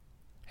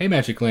Hey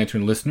Magic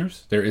Lantern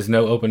listeners, there is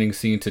no opening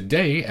scene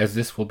today as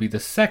this will be the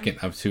second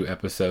of 2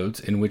 episodes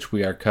in which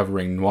we are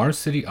covering Noir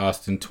City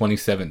Austin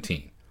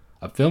 2017,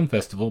 a film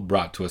festival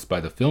brought to us by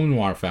the Film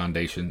Noir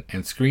Foundation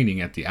and screening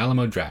at the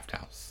Alamo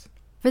Drafthouse.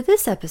 For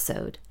this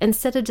episode,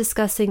 instead of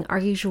discussing our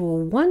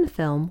usual 1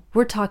 film,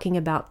 we're talking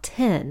about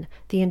 10,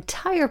 the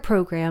entire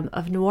program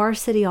of Noir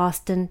City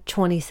Austin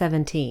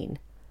 2017.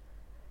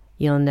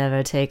 You'll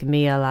never take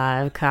me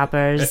alive,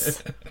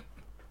 coppers.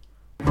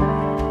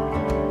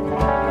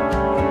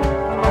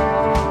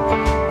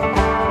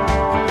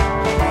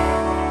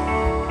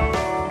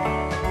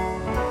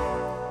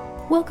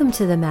 Welcome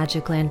to the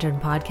Magic Lantern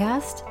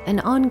Podcast, an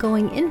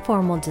ongoing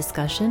informal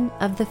discussion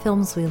of the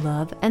films we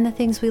love and the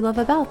things we love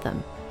about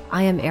them.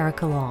 I am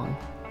Erica Long.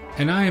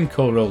 And I am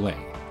Cole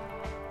Rolane.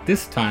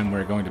 This time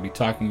we're going to be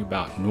talking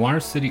about Noir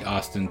City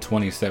Austin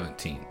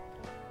 2017.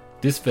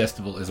 This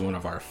festival is one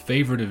of our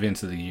favorite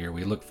events of the year.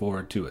 We look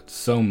forward to it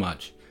so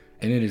much,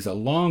 and it is a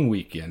long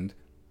weekend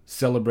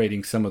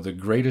celebrating some of the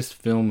greatest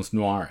films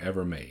noir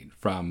ever made,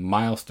 from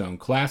milestone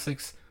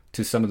classics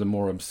to some of the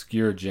more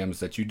obscure gems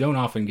that you don't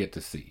often get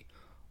to see.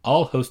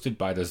 All hosted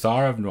by the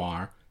Czar of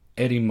Noir,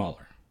 Eddie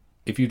Muller.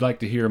 If you'd like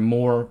to hear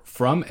more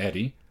from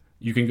Eddie,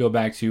 you can go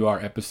back to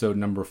our episode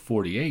number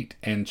 48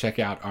 and check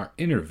out our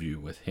interview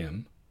with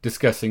him,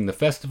 discussing the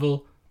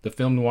festival, the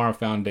Film Noir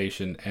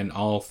Foundation, and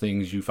all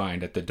things you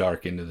find at the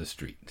dark end of the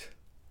street.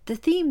 The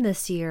theme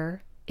this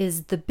year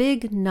is the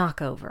big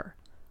knockover.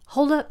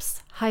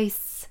 Holdups,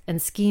 heists,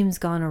 and schemes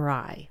gone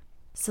awry.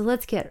 So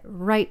let's get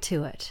right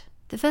to it.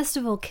 The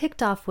festival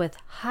kicked off with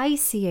High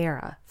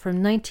Sierra from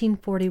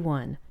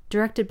 1941,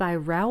 directed by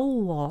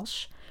Raoul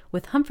Walsh,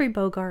 with Humphrey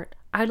Bogart,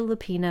 Ida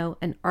Lupino,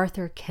 and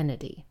Arthur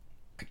Kennedy.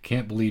 I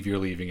can't believe you're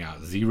leaving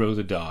out Zero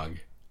the dog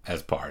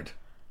as Pard.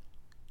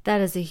 That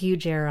is a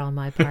huge error on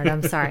my part.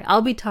 I'm sorry.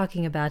 I'll be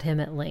talking about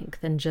him at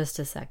length in just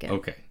a second.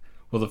 Okay.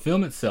 Well, the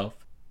film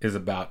itself is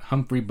about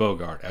Humphrey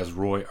Bogart as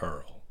Roy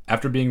Earl.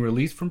 After being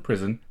released from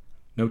prison,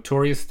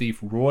 notorious thief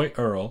Roy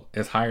Earl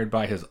is hired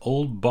by his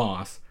old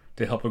boss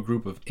to help a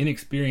group of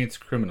inexperienced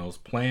criminals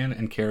plan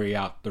and carry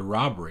out the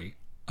robbery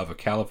of a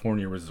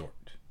California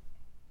resort.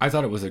 I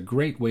thought it was a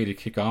great way to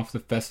kick off the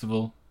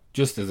festival,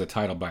 just as a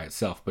title by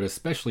itself, but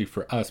especially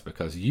for us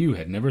because you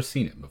had never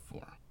seen it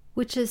before.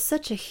 Which is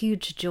such a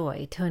huge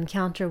joy to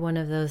encounter one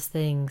of those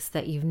things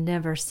that you've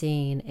never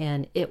seen,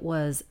 and it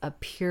was a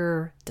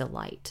pure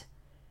delight.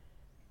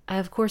 I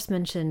of course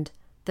mentioned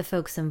the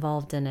folks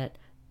involved in it.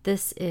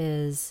 This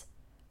is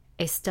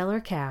a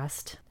stellar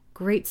cast,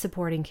 great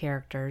supporting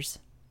characters.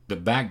 The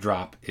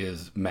backdrop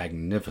is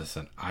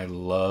magnificent. I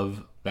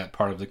love that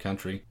part of the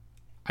country.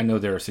 I know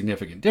there are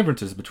significant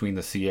differences between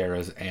the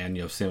Sierras and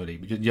Yosemite,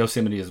 because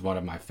Yosemite is one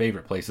of my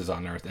favorite places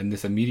on earth, and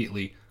this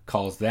immediately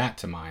calls that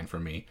to mind for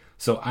me.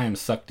 So I am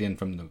sucked in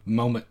from the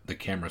moment the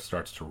camera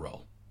starts to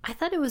roll. I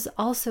thought it was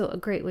also a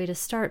great way to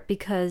start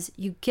because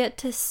you get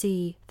to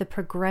see the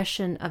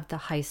progression of the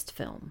heist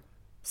film.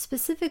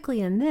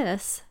 Specifically in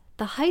this,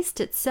 the heist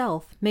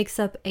itself makes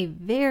up a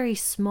very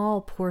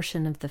small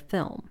portion of the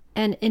film.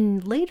 And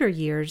in later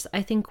years,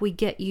 I think we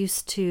get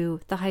used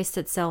to the heist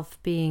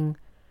itself being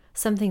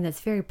something that's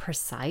very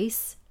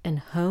precise and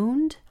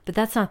honed, but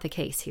that's not the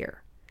case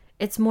here.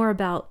 It's more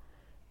about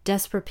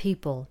desperate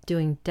people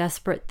doing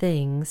desperate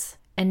things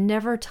and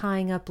never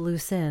tying up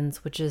loose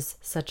ends, which is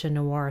such a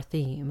noir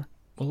theme.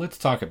 Well, let's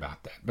talk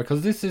about that,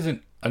 because this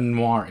isn't a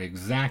noir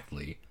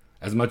exactly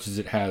as much as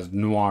it has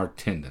noir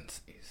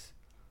tendencies.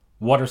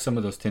 What are some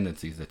of those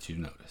tendencies that you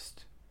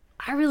noticed?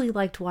 I really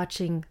liked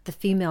watching the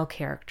female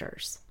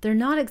characters. They're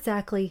not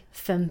exactly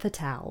femme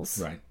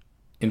fatales. Right.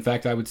 In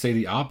fact, I would say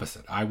the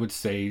opposite. I would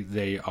say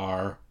they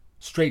are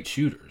straight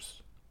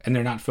shooters, and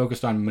they're not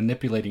focused on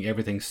manipulating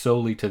everything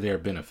solely to their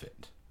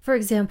benefit. For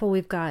example,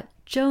 we've got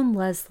Joan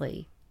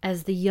Leslie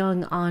as the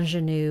young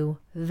ingenue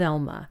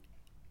Velma.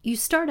 You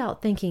start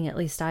out thinking, at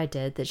least I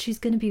did, that she's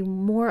going to be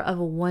more of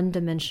a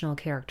one-dimensional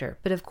character.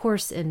 But of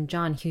course, in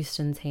John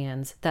Huston's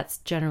hands, that's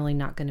generally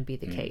not going to be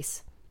the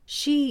case.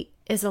 She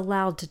is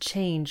allowed to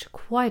change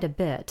quite a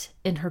bit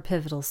in her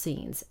pivotal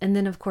scenes. And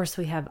then, of course,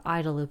 we have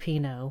Ida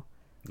Lupino.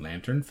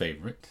 Lantern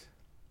favorite.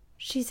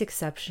 She's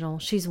exceptional.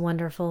 She's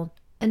wonderful.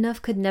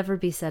 Enough could never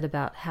be said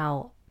about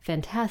how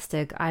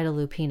fantastic Ida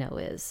Lupino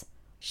is.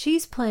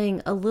 She's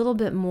playing a little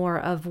bit more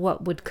of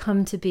what would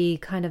come to be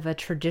kind of a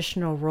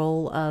traditional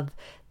role of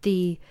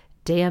the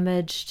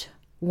damaged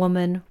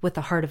woman with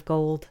a heart of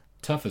gold.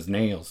 Tough as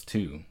nails,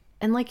 too.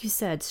 And like you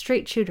said,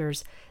 straight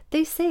shooters,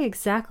 they say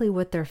exactly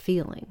what they're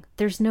feeling.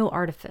 There's no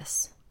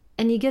artifice.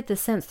 And you get the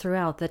sense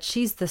throughout that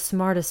she's the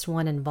smartest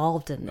one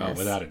involved in this. Oh,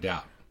 without a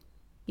doubt.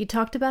 You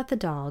talked about the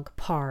dog,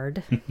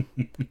 Pard.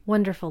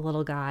 Wonderful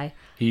little guy.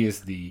 He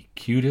is the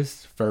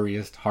cutest,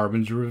 furriest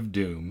harbinger of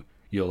doom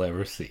you'll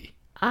ever see.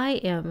 I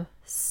am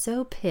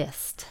so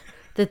pissed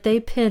that they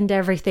pinned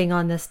everything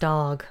on this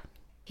dog.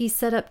 He's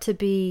set up to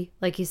be,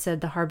 like you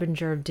said, the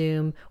harbinger of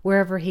doom.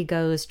 Wherever he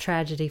goes,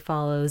 tragedy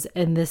follows,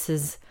 and this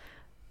is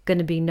going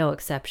to be no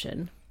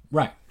exception.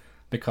 Right,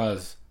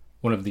 because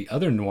one of the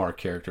other noir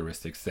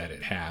characteristics that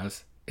it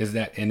has is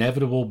that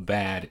inevitable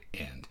bad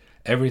end.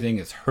 Everything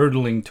is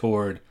hurtling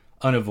toward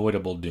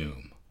unavoidable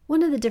doom.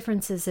 One of the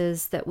differences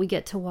is that we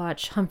get to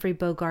watch Humphrey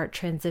Bogart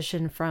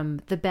transition from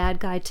the bad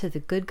guy to the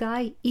good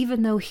guy,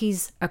 even though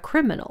he's a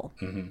criminal,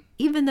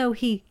 even though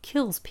he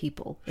kills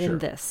people in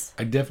this.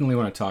 I definitely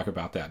want to talk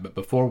about that, but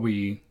before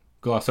we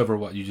gloss over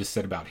what you just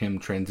said about him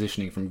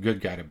transitioning from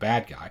good guy to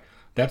bad guy,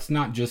 that's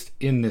not just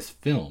in this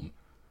film.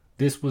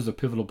 This was a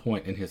pivotal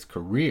point in his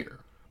career,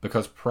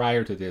 because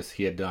prior to this,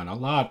 he had done a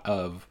lot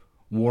of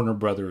Warner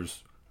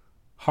Brothers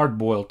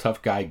hard-boiled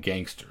tough guy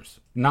gangsters.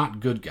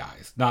 Not good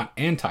guys, not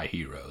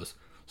anti-heroes,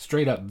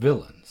 straight up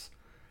villains.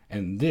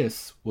 And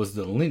this was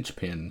the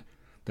linchpin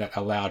that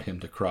allowed him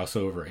to cross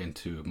over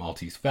into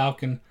Maltese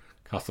Falcon,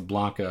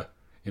 Casablanca,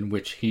 in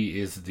which he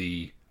is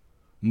the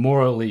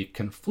morally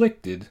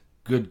conflicted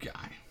good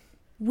guy.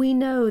 We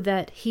know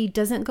that he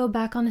doesn't go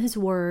back on his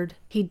word.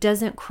 He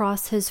doesn't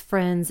cross his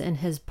friends and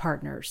his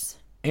partners.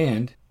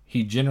 And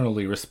he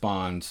generally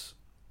responds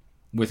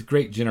with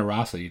great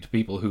generosity to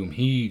people whom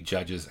he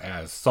judges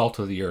as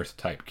salt-of-the-earth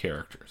type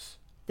characters.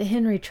 The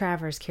Henry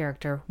Travers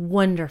character,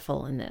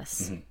 wonderful in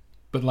this.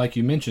 But like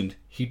you mentioned,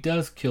 he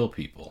does kill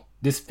people.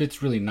 This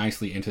fits really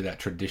nicely into that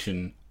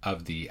tradition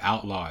of the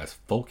outlaw as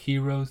folk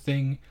hero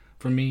thing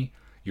for me.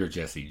 Your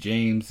Jesse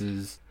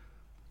Jameses,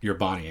 your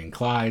Bonnie and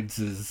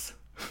Clydeses.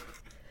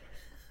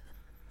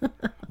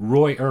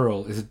 Roy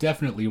Earl is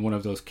definitely one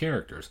of those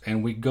characters,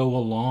 and we go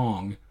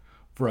along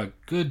for a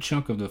good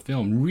chunk of the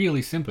film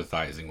really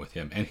sympathizing with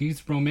him, and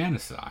he's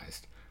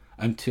romanticized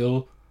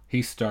until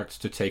he starts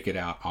to take it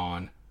out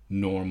on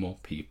normal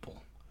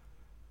people.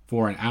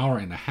 For an hour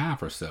and a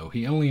half or so,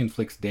 he only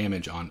inflicts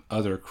damage on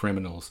other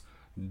criminals,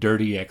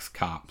 dirty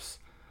ex-cops,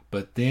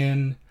 but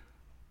then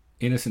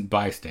innocent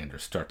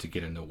bystanders start to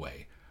get in the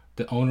way.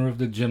 The owner of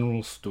the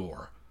general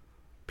store,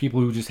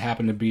 people who just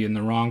happen to be in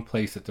the wrong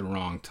place at the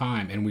wrong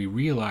time, and we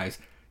realize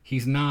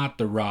he's not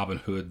the Robin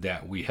Hood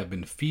that we have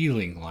been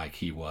feeling like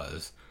he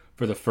was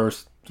for the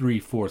first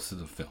 3/4 of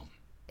the film.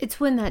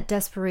 It's when that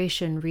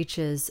desperation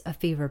reaches a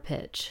fever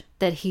pitch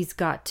that he's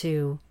got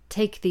to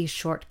take these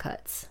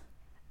shortcuts,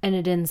 and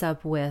it ends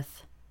up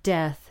with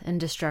death and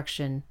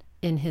destruction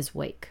in his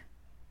wake.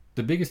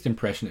 The biggest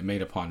impression it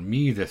made upon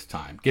me this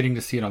time, getting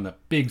to see it on the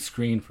big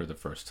screen for the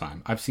first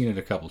time, I've seen it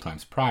a couple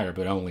times prior,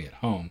 but only at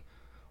home,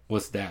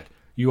 was that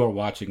you are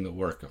watching the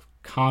work of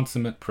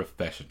consummate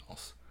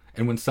professionals.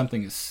 And when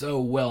something is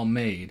so well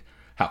made,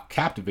 how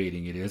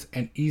captivating it is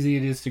and easy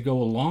it is to go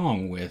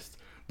along with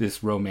this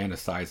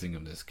romanticizing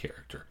of this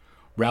character.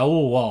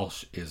 Raoul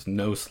Walsh is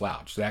no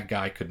slouch. That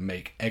guy could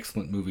make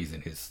excellent movies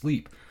in his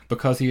sleep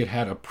because he had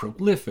had a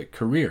prolific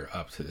career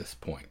up to this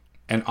point.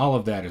 And all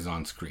of that is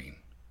on screen.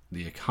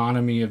 The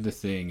economy of the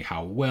thing,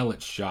 how well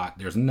it's shot,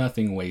 there's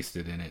nothing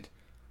wasted in it.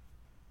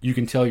 You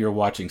can tell you're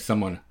watching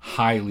someone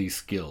highly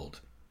skilled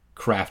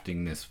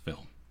crafting this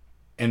film.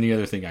 And the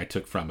other thing I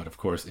took from it, of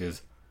course,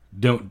 is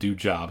don't do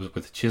jobs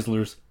with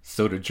chiselers,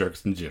 soda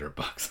jerks, and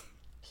jitterbugs.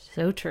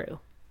 So true.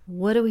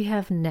 What do we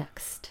have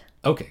next?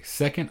 Okay,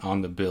 second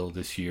on the bill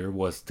this year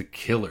was The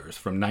Killers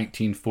from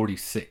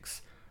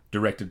 1946,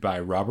 directed by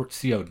Robert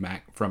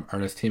Siodmak from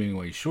Ernest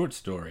Hemingway's short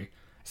story,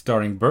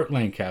 starring Burt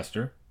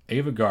Lancaster,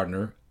 Ava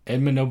Gardner,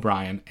 Edmund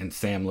O'Brien, and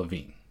Sam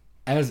Levine.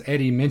 As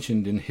Eddie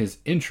mentioned in his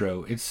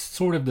intro, it's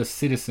sort of the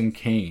Citizen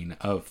Kane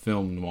of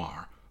film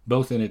noir,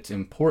 both in its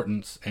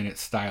importance and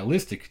its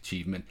stylistic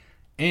achievement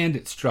and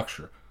its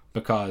structure,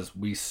 because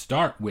we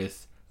start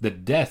with the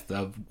death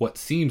of what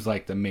seems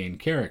like the main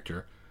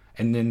character,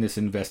 and then this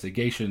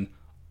investigation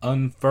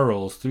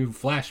unfurls through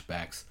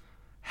flashbacks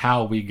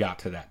how we got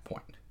to that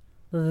point.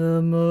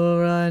 The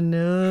more I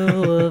know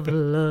of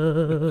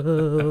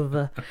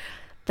love.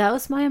 That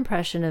was my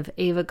impression of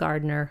Ava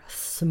Gardner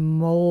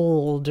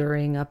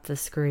smoldering up the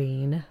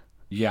screen.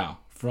 Yeah,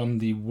 from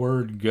the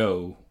word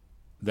go,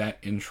 that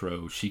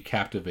intro, she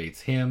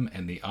captivates him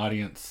and the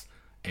audience,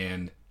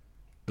 and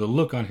the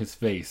look on his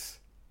face,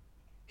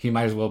 he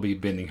might as well be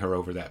bending her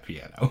over that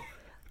piano.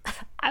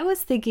 I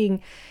was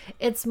thinking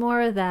it's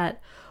more of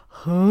that,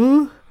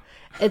 huh?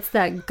 It's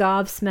that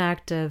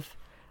gobsmacked of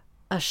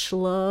a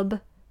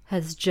schlub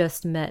has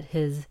just met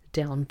his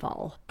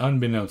downfall.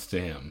 Unbeknownst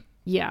to him.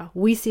 Yeah,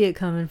 we see it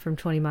coming from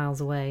 20 miles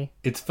away.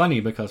 It's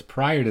funny because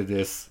prior to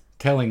this,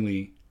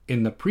 tellingly,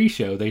 in the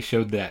pre-show, they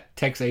showed that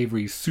Tex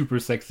Avery's super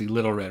sexy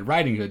Little Red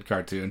Riding Hood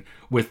cartoon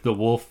with the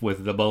wolf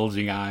with the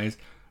bulging eyes.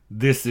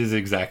 This is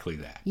exactly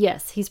that.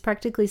 Yes, he's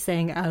practically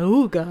saying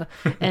 "Auga"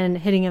 and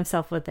hitting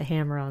himself with the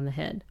hammer on the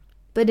head.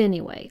 But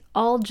anyway,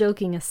 all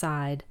joking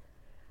aside,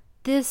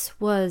 this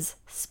was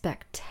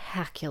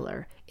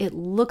spectacular. It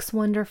looks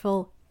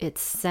wonderful. It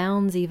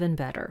sounds even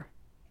better.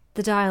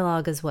 The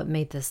dialogue is what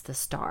made this the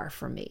star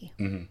for me.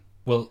 Mm-hmm.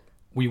 Well,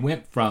 we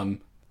went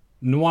from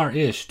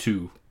noir-ish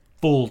to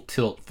full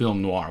tilt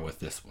film noir with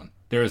this one.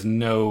 There is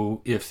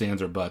no ifs,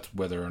 ands, or buts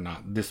whether or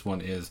not this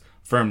one is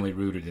firmly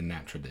rooted in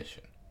that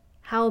tradition.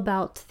 How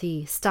about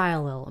the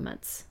style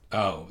elements?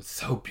 Oh,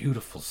 so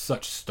beautiful.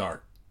 Such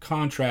stark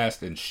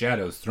contrast and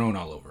shadows thrown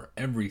all over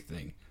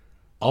everything.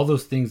 All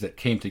those things that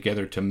came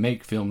together to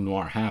make film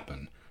noir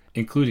happen,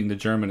 including the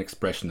German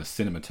expressionist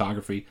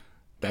cinematography,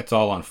 That's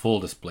all on full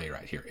display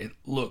right here. It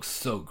looks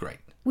so great.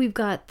 We've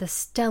got the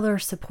stellar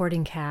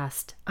supporting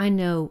cast. I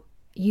know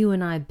you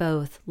and I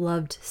both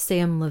loved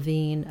Sam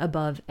Levine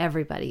above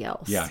everybody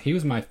else. Yeah, he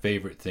was my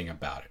favorite thing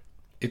about it.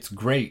 It's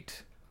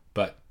great,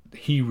 but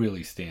he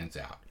really stands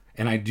out.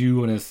 And I do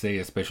want to say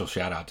a special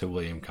shout out to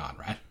William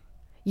Conrad.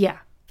 Yeah,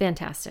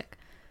 fantastic.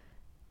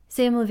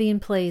 Sam Levine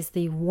plays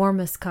the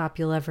warmest cop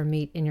you'll ever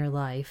meet in your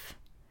life.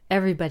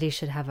 Everybody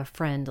should have a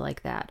friend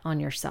like that on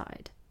your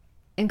side.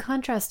 In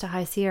contrast to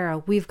High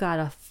Sierra, we've got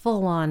a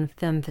full-on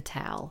femme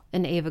fatale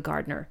in Ava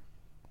Gardner.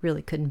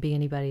 Really couldn't be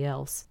anybody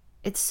else.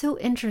 It's so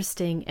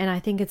interesting, and I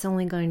think it's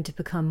only going to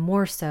become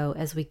more so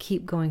as we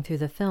keep going through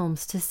the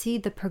films, to see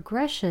the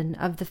progression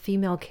of the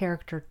female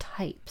character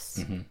types.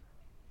 Mm-hmm.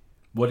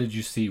 What did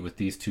you see with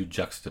these two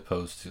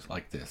juxtaposed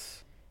like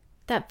this?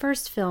 That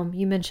first film,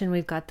 you mentioned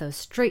we've got those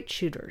straight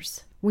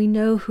shooters. We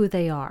know who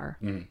they are.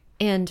 Mm.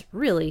 And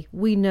really,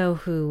 we know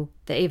who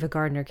the Ava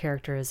Gardner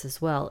character is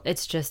as well.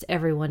 It's just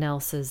everyone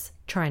else is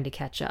trying to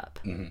catch up.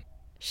 Mm-hmm.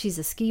 She's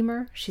a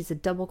schemer. She's a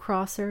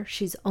double-crosser.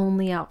 She's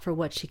only out for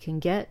what she can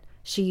get.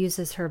 She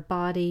uses her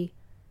body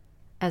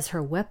as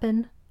her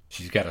weapon.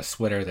 She's got a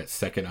sweater that's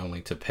second only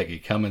to Peggy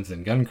Cummins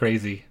and Gun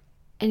Crazy.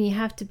 And you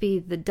have to be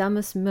the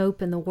dumbest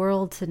mope in the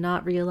world to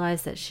not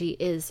realize that she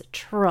is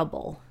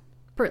trouble.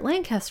 Burt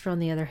Lancaster, on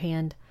the other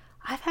hand,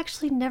 I've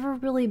actually never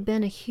really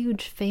been a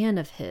huge fan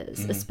of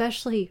his,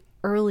 especially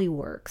early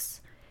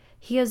works.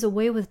 He has a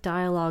way with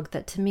dialogue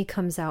that to me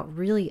comes out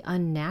really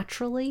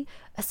unnaturally,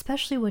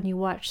 especially when you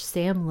watch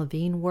Sam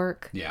Levine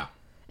work. Yeah.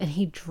 And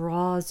he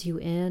draws you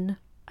in.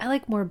 I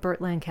like more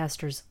Burt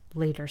Lancaster's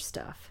later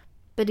stuff.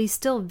 But he's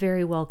still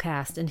very well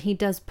cast, and he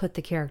does put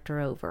the character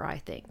over, I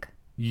think.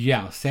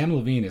 Yeah, Sam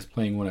Levine is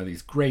playing one of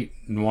these great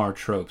noir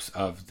tropes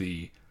of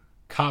the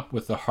cop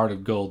with the heart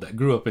of gold that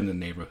grew up in the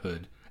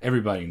neighborhood.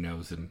 Everybody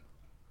knows him.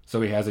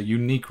 So he has a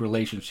unique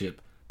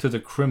relationship to the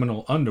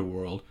criminal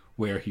underworld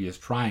where he is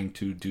trying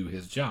to do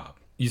his job.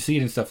 You see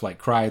it in stuff like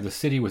Cry of the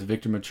City with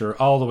Victor Mature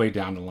all the way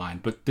down the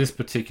line, but this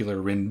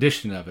particular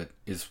rendition of it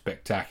is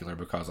spectacular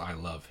because I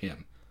love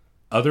him.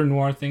 Other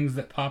noir things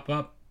that pop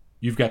up,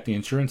 you've got the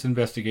insurance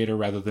investigator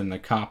rather than the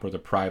cop or the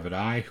private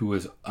eye who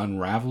is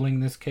unraveling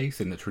this case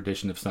in the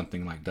tradition of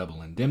something like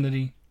Double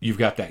Indemnity. You've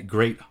got that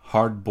great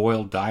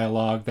hard-boiled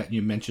dialogue that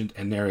you mentioned,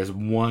 and there is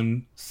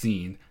one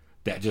scene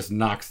that just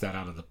knocks that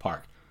out of the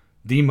park.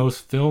 The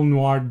most film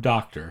noir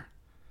doctor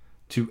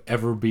to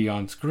ever be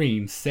on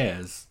screen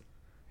says,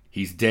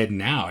 "He's dead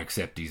now,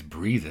 except he's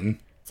breathing."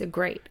 It's a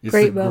great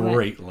moment.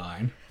 Great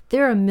line.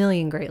 There are a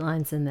million great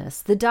lines in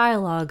this. The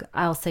dialogue,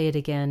 I'll say it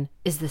again,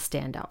 is the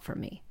standout for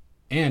me.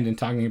 And in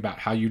talking about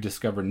how you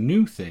discover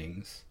new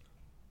things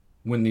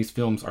when these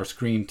films are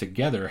screened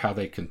together, how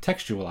they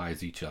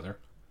contextualize each other,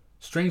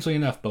 strangely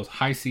enough, both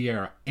High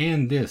Sierra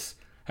and this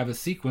have a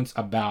sequence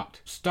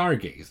about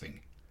stargazing,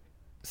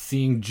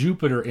 seeing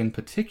Jupiter in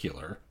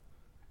particular,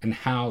 and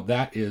how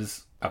that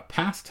is a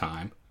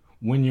pastime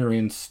when you're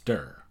in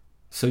stir.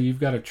 So you've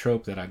got a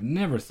trope that I've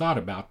never thought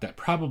about that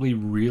probably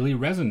really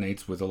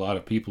resonates with a lot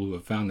of people who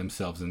have found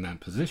themselves in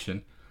that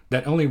position,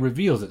 that only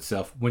reveals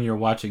itself when you're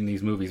watching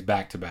these movies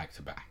back to back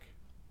to back.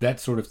 That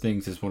sort of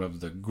things is one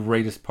of the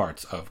greatest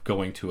parts of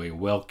going to a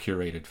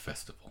well-curated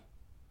festival.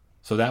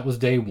 So that was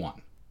day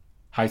one.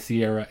 High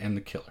Sierra and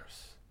the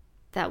Killers.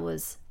 That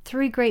was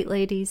 3 great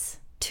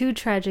ladies, 2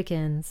 tragic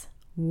ends,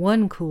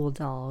 1 cool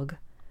dog,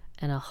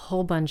 and a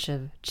whole bunch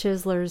of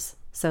chiselers,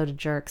 soda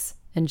jerks,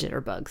 and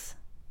jitterbugs.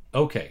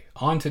 Okay,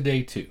 on to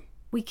day 2.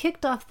 We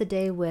kicked off the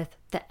day with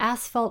The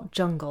Asphalt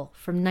Jungle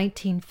from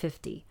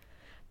 1950,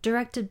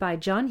 directed by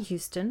John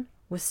Huston,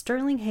 with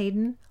Sterling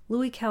Hayden,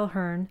 Louis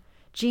Calhern,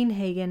 Gene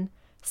Hagen,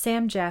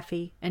 Sam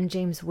Jaffe, and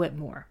James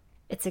Whitmore.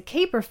 It's a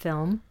caper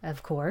film,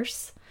 of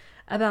course,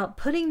 about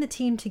putting the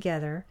team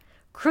together,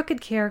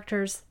 crooked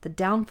characters, the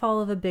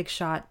downfall of a big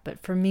shot, but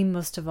for me,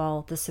 most of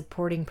all, the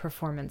supporting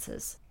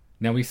performances.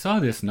 Now, we saw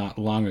this not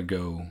long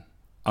ago,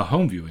 a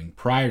home viewing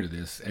prior to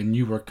this, and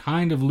you were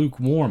kind of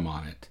lukewarm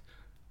on it.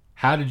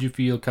 How did you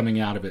feel coming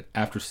out of it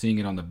after seeing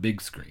it on the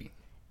big screen?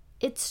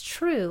 It's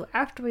true.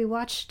 After we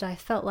watched it, I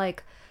felt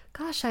like,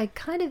 gosh, I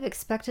kind of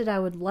expected I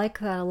would like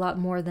that a lot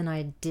more than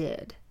I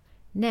did.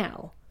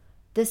 Now,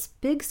 this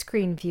big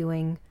screen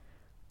viewing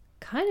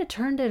kind of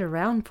turned it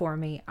around for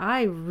me.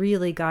 I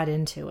really got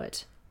into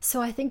it.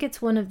 So I think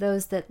it's one of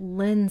those that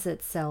lends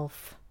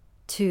itself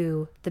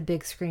to the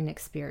big screen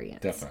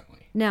experience.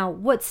 Definitely. Now,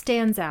 what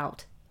stands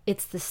out?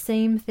 It's the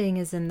same thing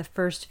as in the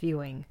first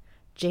viewing.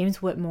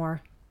 James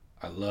Whitmore.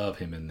 I love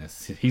him in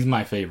this. He's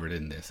my favorite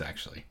in this,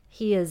 actually.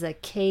 He is a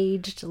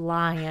caged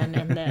lion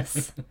in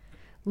this.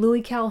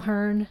 Louis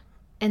Calhern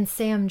and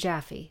Sam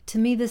Jaffe. To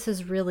me, this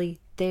is really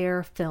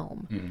their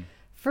film. Mm.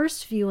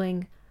 First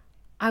viewing,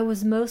 I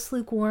was most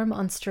lukewarm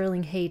on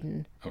Sterling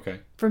Hayden. Okay.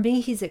 For me,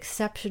 he's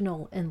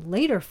exceptional in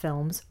later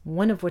films,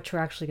 one of which we're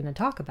actually going to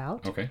talk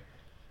about. Okay.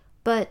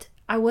 But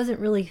I wasn't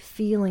really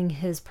feeling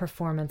his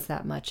performance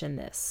that much in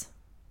this.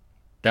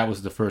 That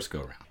was the first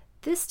go-round.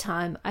 This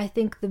time, I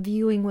think the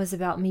viewing was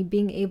about me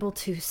being able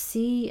to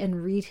see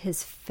and read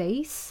his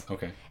face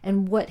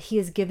and what he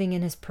is giving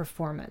in his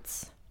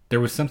performance. There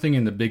was something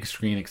in the big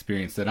screen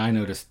experience that I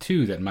noticed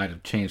too that might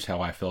have changed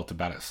how I felt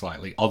about it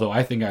slightly, although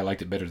I think I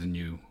liked it better than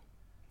you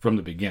from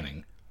the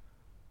beginning.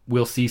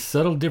 We'll see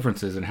subtle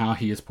differences in how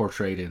he is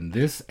portrayed in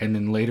this and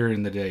then later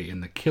in the day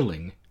in The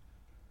Killing.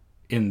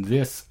 In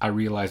this, I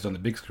realized on the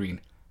big screen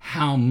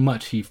how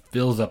much he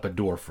fills up a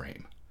door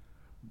frame.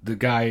 The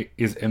guy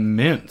is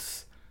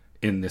immense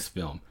in this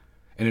film,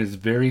 and it is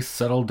very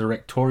subtle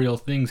directorial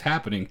things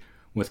happening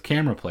with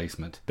camera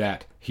placement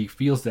that he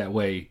feels that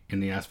way in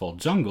The Asphalt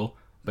Jungle,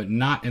 but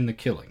not in The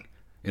Killing.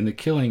 In The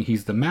Killing,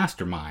 he's the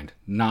mastermind,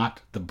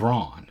 not the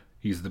brawn.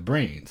 He's the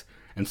brains.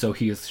 And so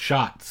he is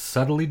shot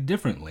subtly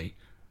differently,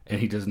 and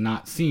he does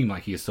not seem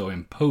like he is so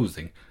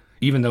imposing.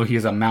 Even though he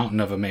is a mountain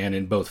of a man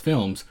in both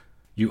films,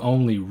 you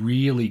only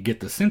really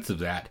get the sense of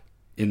that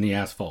in The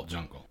Asphalt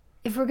Jungle.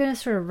 If we're going to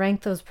sort of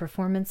rank those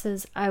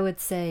performances, I would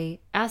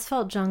say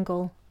Asphalt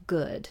Jungle,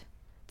 good.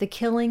 The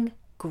Killing,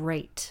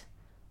 great.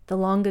 The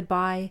Long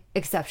Goodbye,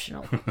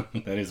 exceptional.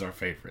 That is our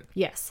favorite.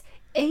 Yes.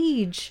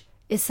 Age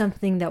is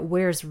something that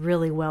wears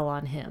really well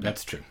on him.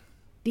 That's true.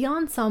 The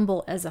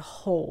ensemble as a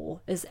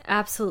whole is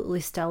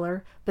absolutely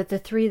stellar, but the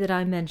three that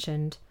I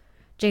mentioned,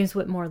 James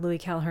Whitmore, Louis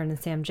Calhern,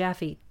 and Sam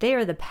Jaffe, they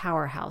are the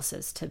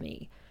powerhouses to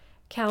me.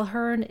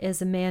 Calhern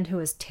is a man who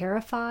is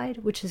terrified,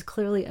 which is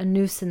clearly a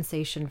new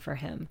sensation for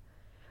him.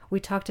 We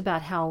talked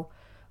about how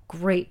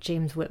great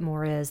James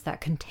Whitmore is,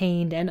 that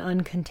contained and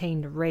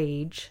uncontained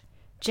rage.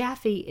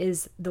 Jaffe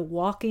is the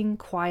walking,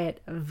 quiet,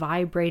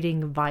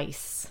 vibrating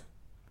vice.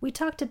 We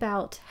talked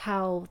about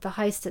how the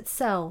heist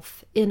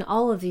itself in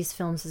all of these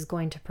films is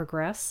going to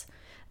progress.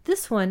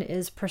 This one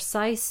is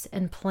precise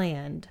and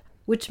planned,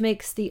 which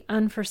makes the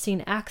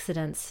unforeseen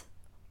accidents,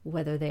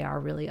 whether they are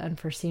really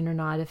unforeseen or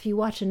not, if you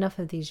watch enough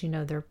of these, you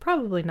know they're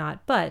probably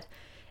not, but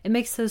it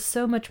makes those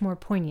so much more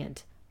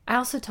poignant. I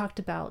also talked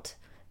about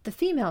the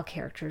female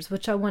characters,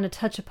 which I want to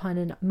touch upon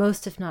in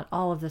most, if not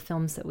all, of the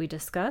films that we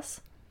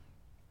discuss.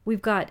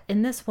 We've got,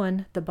 in this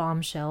one, the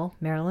bombshell,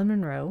 Marilyn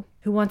Monroe,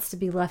 who wants to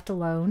be left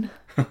alone.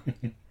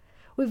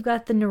 We've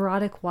got the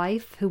neurotic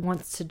wife who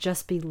wants to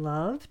just be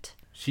loved.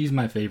 She's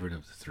my favorite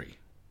of the three.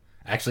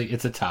 Actually,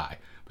 it's a tie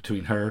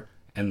between her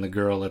and the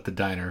girl at the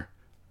diner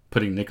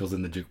putting nickels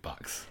in the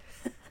jukebox.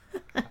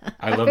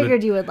 I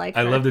figured you would like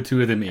her. I love the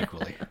two of them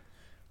equally.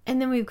 And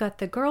then we've got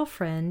the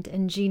girlfriend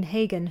and Jean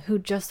Hagen who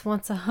just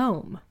wants a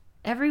home.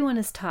 Everyone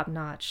is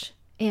top-notch.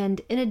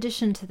 And in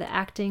addition to the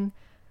acting,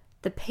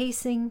 the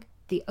pacing,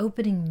 the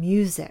opening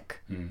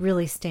music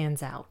really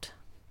stands out.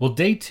 Well,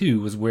 day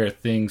 2 was where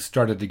things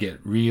started to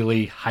get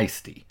really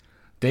heisty.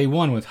 Day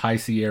 1 with High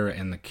Sierra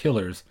and the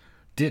Killers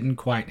didn't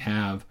quite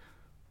have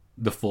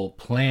the full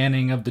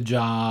planning of the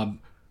job,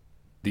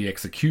 the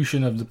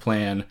execution of the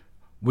plan.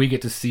 We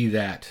get to see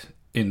that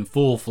in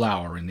full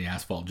flower in The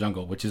Asphalt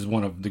Jungle, which is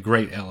one of the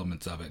great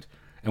elements of it.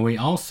 And we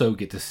also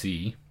get to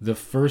see the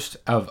first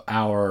of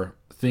our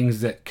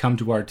things that come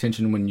to our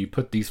attention when you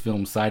put these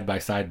films side by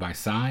side by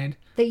side.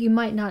 That you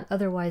might not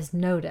otherwise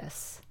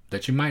notice.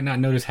 That you might not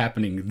notice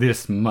happening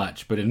this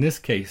much. But in this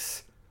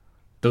case,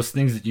 those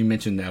things that you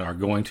mentioned that are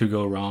going to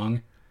go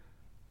wrong,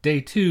 day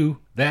 2,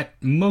 that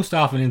most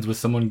often ends with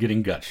someone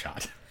getting gut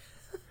shot.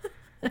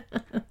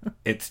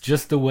 It's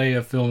just the way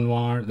of film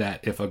noir that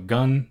if a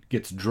gun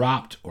gets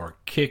dropped or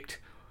kicked,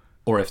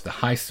 or if the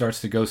heist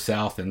starts to go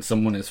south and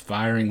someone is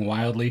firing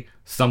wildly,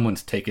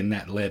 someone's taking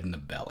that lead in the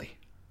belly.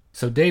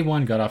 So day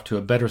 1 got off to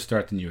a better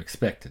start than you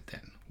expected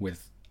then,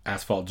 with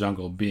Asphalt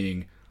Jungle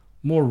being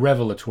more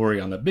revelatory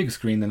on the big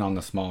screen than on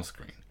the small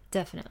screen.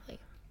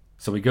 Definitely.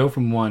 So we go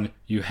from one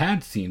you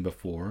had seen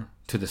before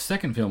to the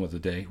second film of the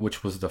day,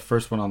 which was the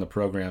first one on the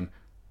program,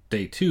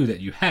 day 2, that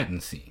you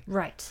hadn't seen.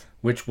 Right.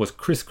 Which was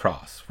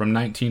Crisscross from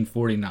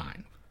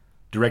 1949,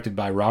 directed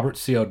by Robert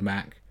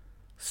Siodmak,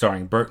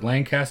 starring Burt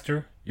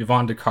Lancaster,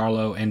 Yvonne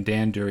DiCarlo, and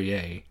Dan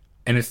Duryea.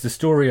 And it's the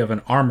story of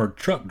an armored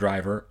truck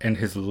driver and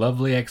his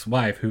lovely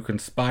ex-wife who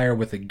conspire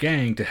with a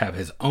gang to have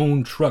his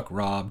own truck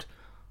robbed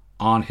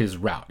on his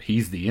route.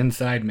 He's the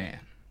inside man.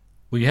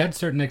 We had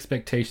certain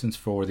expectations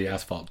for The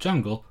Asphalt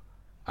Jungle.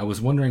 I was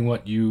wondering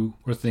what you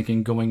were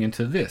thinking going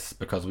into this,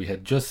 because we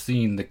had just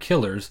seen The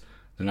Killers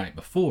the night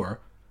before,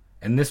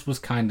 and this was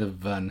kind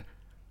of an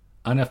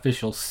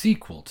unofficial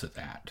sequel to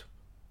that,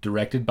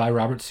 directed by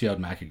Robert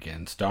Siodmak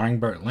again, starring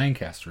Burt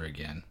Lancaster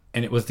again.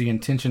 And it was the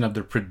intention of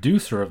the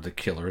producer of The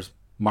Killers,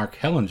 Mark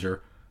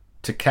Hellinger,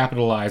 to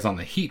capitalize on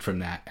the heat from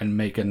that and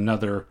make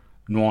another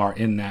noir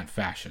in that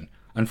fashion.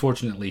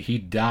 Unfortunately, he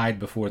died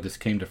before this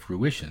came to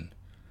fruition.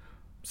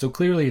 So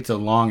clearly it's a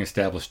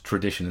long-established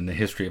tradition in the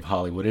history of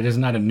Hollywood. It is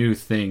not a new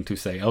thing to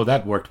say, oh,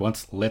 that worked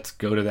once, let's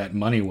go to that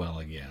money well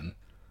again.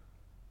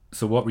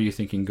 So what were you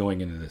thinking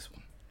going into this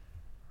one?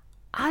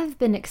 I've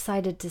been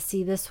excited to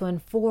see this one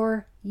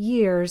for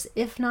years,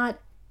 if not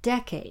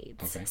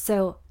decades. Okay.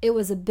 So it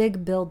was a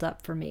big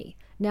build-up for me.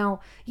 Now,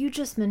 you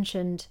just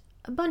mentioned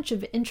a bunch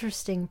of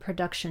interesting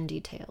production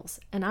details,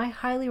 and I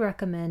highly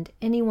recommend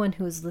anyone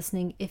who is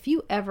listening, if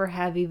you ever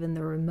have even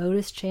the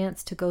remotest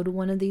chance to go to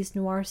one of these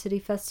Noir City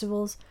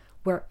festivals,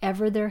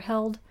 wherever they're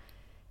held,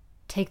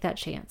 take that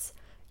chance.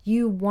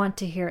 You want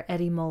to hear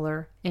Eddie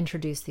Muller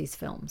introduce these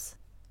films.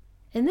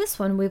 In this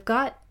one, we've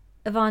got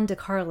Yvonne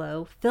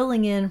DiCarlo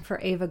filling in for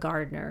Ava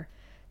Gardner.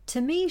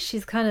 To me,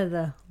 she's kind of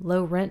the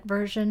low-rent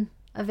version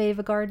of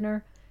Ava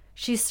Gardner.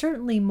 She's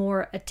certainly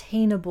more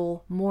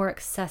attainable, more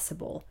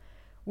accessible,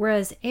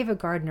 whereas Ava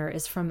Gardner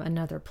is from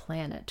another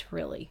planet,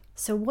 really.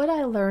 So what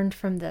I learned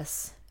from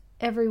this,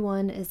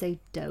 everyone is a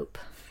dope.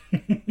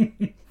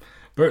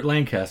 Burt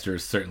Lancaster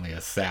is certainly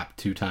a sap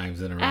 2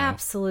 times in a row.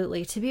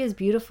 Absolutely. To be as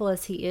beautiful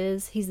as he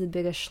is, he's the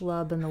biggest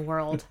schlub in the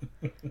world.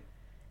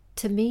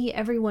 To me,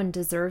 everyone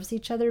deserves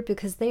each other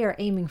because they are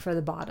aiming for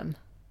the bottom.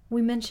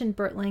 We mentioned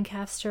Burt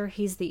Lancaster.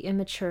 He's the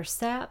immature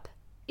sap.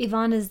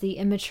 Yvonne is the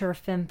immature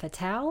femme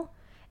fatale.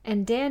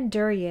 And Dan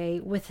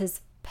Duryea, with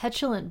his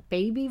petulant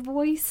baby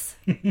voice,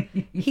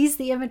 he's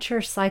the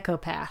immature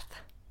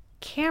psychopath.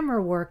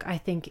 Camera work, I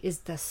think,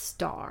 is the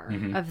star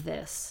of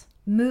this.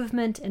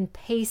 Movement and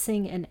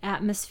pacing and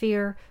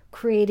atmosphere,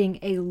 creating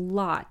a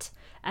lot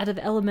out of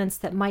elements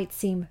that might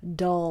seem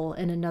dull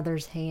in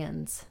another's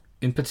hands.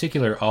 In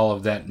particular, all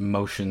of that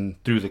motion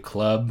through the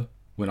club,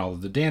 when all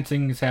of the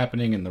dancing is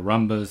happening and the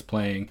rumba is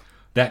playing,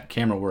 that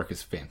camera work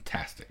is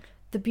fantastic.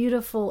 The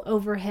beautiful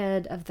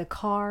overhead of the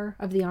car,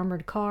 of the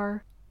armored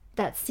car.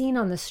 That scene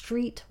on the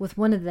street with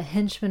one of the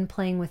henchmen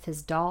playing with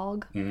his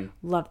dog.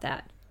 Love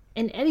that.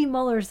 In Eddie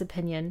Muller's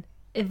opinion,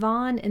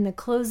 Yvonne in the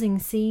closing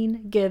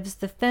scene gives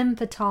the femme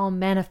fatale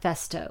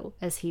manifesto,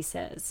 as he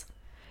says.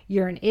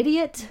 You're an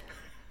idiot.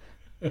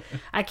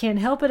 I can't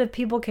help it if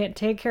people can't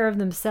take care of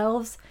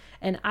themselves,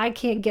 and I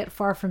can't get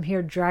far from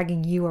here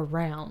dragging you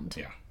around.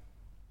 Yeah.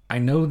 I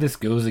know this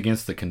goes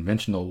against the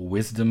conventional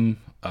wisdom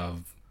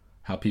of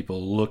how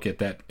people look at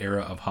that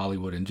era of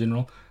Hollywood in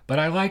general, but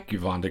I like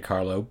Yvonne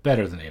DiCarlo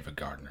better than Ava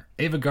Gardner.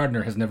 Ava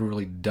Gardner has never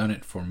really done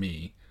it for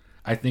me.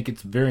 I think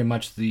it's very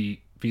much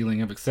the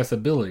feeling of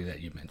accessibility that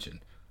you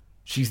mentioned.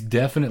 She's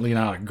definitely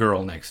not a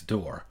girl next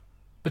door,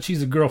 but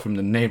she's a girl from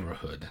the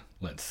neighborhood,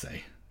 let's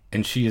say.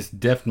 And she is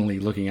definitely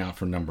looking out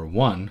for number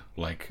one,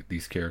 like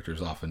these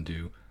characters often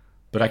do.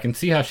 But I can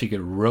see how she could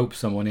rope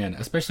someone in,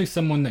 especially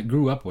someone that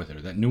grew up with her,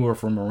 that knew her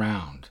from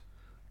around.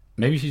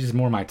 Maybe she's just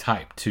more my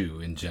type, too,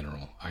 in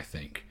general, I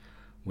think.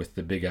 With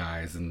the big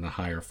eyes and the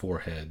higher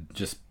forehead.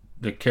 Just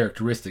the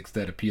characteristics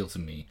that appeal to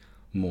me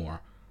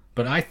more.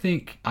 But I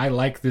think I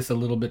like this a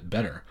little bit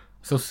better.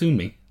 So sue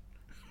me.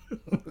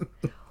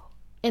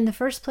 In the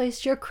first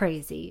place, you're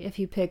crazy. If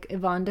you pick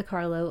Yvonne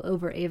DiCarlo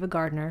over Ava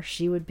Gardner,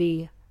 she would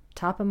be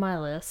top of my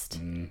list.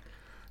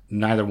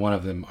 Neither one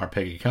of them are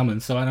Peggy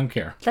Cummins, so I don't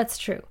care. That's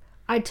true.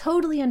 I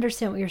totally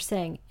understand what you're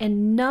saying,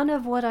 and none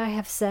of what I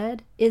have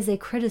said is a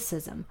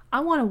criticism. I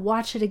want to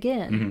watch it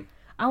again.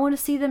 I want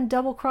to see them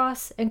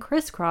double-cross and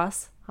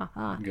crisscross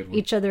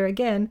each other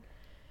again.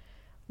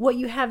 What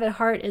you have at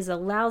heart is a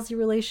lousy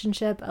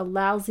relationship, a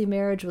lousy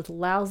marriage with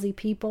lousy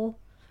people,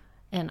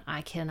 and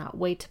I cannot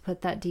wait to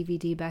put that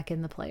DVD back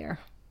in the player.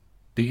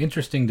 The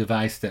interesting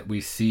device that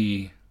we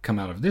see come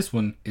out of this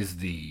one is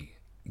the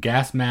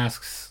gas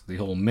masks, the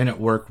whole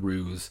men-at-work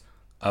ruse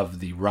of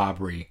the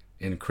robbery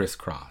in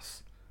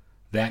Crisscross.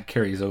 That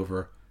carries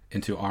over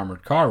into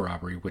armored car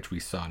robbery, which we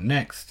saw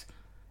next,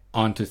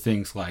 onto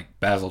things like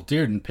Basil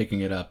Dearden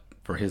picking it up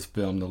for his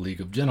film The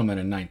League of Gentlemen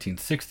in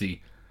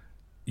 1960.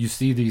 You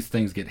see these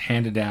things get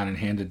handed down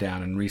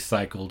and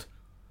recycled,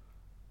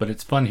 but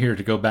it's fun here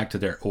to go back to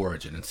their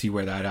origin and see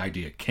where that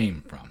idea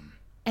came from.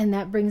 And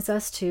that brings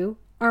us to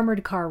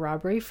Armored Car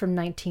Robbery from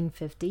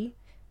 1950.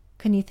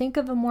 Can you think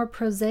of a more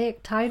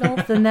prosaic title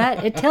than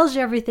that? It tells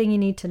you everything you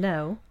need to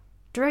know.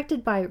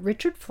 Directed by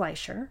Richard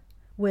Fleischer,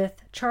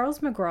 with Charles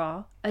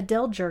McGraw,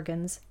 Adele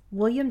Jurgens,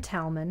 William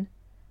Talman,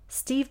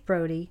 Steve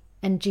Brody,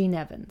 and Gene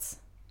Evans.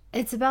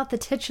 It's about the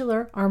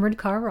titular armored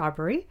car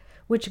robbery,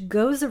 which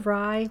goes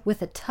awry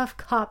with a tough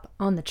cop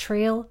on the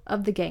trail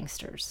of the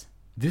gangsters.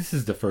 This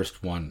is the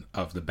first one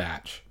of the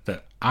batch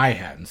that I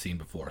hadn't seen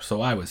before,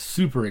 so I was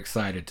super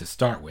excited to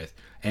start with.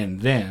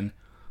 And then,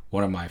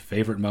 one of my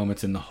favorite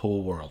moments in the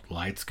whole world.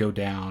 Lights go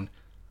down,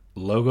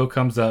 logo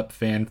comes up,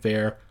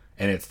 fanfare,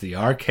 and it's the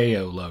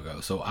RKO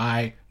logo. So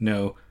I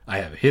know I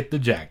have hit the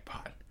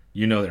jackpot.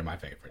 You know they're my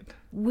favorite.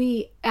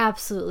 We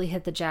absolutely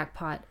hit the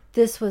jackpot.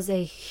 This was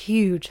a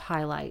huge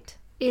highlight.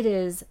 It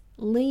is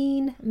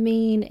lean,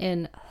 mean,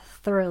 and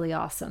thoroughly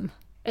awesome.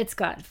 It's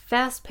got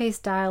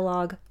fast-paced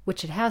dialogue,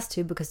 which it has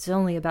to because it's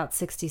only about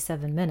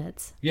 67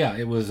 minutes. Yeah,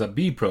 it was a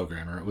B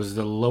programmer. It was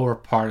the lower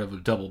part of a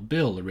double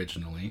bill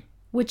originally.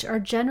 Which are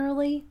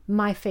generally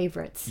my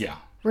favorites. Yeah.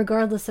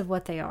 Regardless of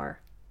what they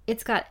are.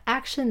 It's got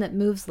action that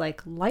moves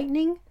like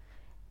lightning,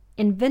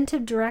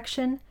 inventive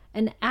direction,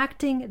 and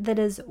acting that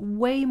is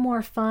way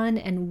more fun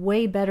and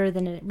way better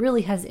than it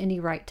really has any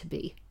right to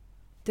be.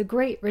 The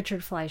great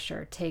Richard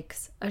Fleischer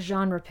takes a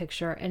genre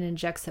picture and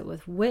injects it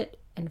with wit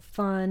and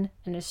fun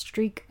and a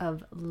streak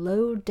of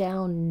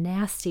low-down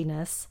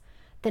nastiness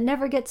that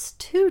never gets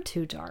too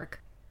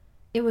dark.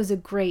 It was a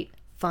great,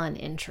 fun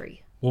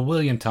entry. Well,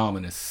 William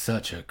Tallman is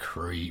such a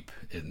creep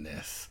in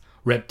this.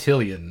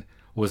 Reptilian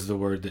was the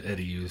word that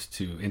Eddie used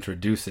to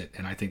introduce it,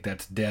 and I think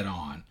that's dead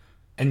on.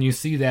 And you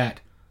see that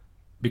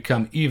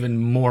become even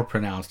more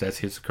pronounced as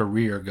his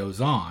career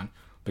goes on,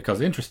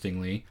 because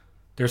interestingly,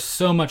 there's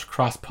so much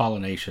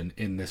cross-pollination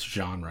in this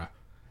genre,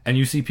 and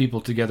you see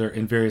people together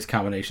in various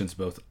combinations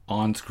both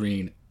on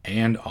screen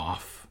and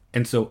off.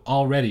 And so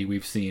already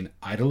we've seen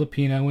Ida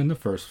Lupino in the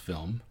first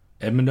film,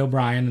 Edmund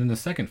O'Brien in the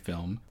second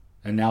film,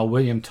 and now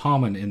William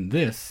Tallman in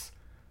this,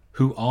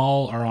 who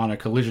all are on a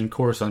collision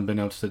course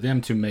unbeknownst to them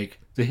to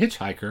make The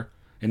Hitchhiker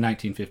in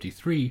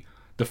 1953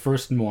 the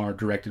first noir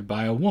directed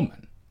by a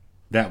woman.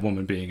 That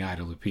woman being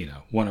Ida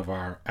Lupino, one of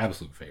our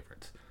absolute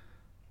favorites.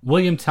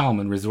 William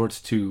Tallman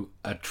resorts to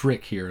a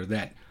trick here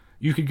that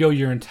you could go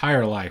your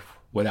entire life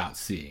without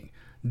seeing,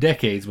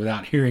 decades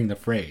without hearing the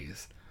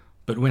phrase.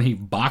 But when he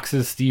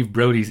boxes Steve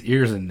Brody's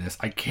ears in this,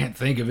 I can't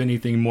think of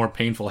anything more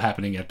painful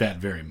happening at that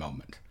very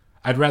moment.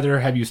 I'd rather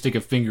have you stick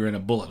a finger in a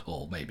bullet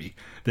hole, maybe,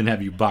 than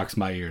have you box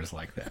my ears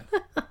like that.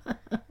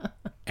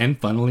 And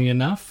funnily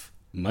enough,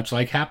 much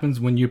like happens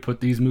when you put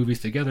these movies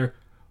together,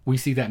 we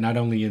see that not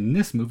only in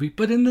this movie,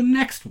 but in the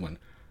next one,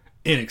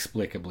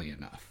 inexplicably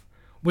enough.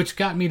 Which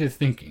got me to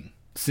thinking,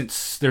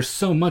 since there's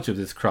so much of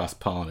this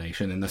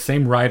cross-pollination, and the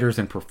same writers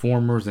and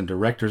performers and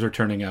directors are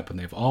turning up, and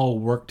they've all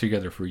worked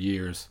together for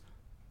years,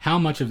 how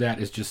much of that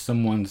is just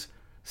someone's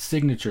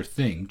signature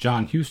thing?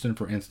 John Huston,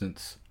 for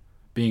instance,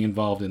 being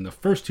involved in the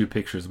first two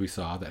pictures we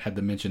saw that had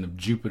the mention of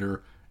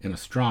Jupiter and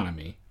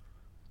astronomy.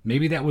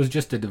 Maybe that was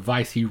just a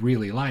device he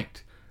really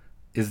liked.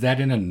 Is that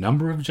in a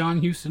number of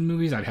John Huston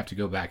movies? I'd have to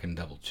go back and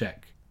double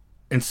check.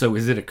 And so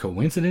is it a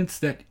coincidence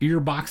that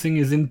ear boxing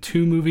is in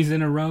 2 movies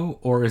in a row?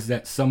 Or is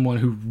that someone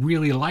who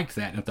really liked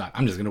that and thought,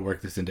 I'm just going to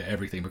work this into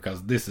everything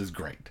because this is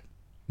great?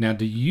 Now,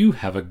 do you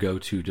have a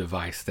go-to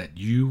device that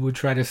you would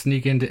try to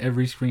sneak into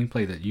every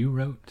screenplay that you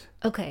wrote?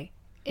 Okay,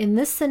 in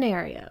this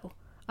scenario,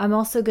 I'm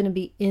also going to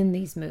be in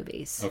these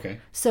movies. Okay.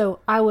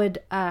 So I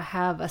would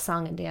have a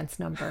song and dance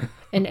number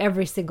in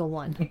every single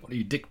one. What are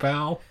you, Dick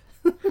Powell?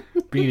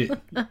 Beat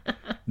it.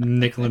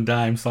 Nickel and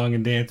dime song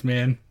and dance,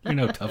 man. You're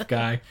no tough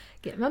guy.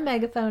 Get my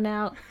megaphone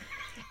out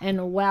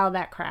and wow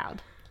that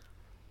crowd.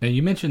 Now,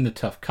 you mentioned the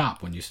tough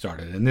cop when you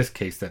started. In this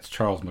case, that's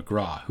Charles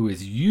McGraw, who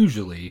is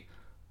usually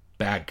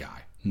bad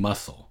guy,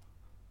 muscle.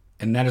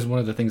 And that is one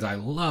of the things I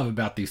love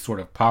about these sort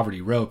of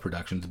Poverty Row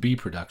productions, B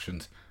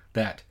productions,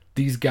 that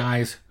these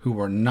guys who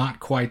are not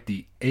quite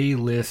the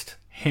A-list,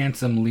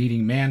 handsome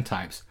leading man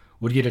types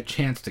would get a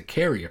chance to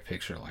carry a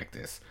picture like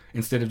this.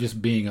 Instead of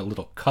just being a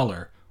little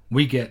color,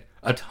 we get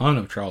a ton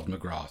of Charles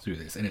McGraw through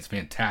this, and it's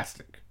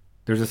fantastic.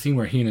 There's a scene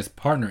where he and his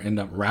partner end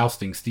up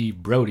rousting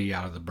Steve Brody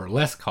out of the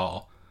burlesque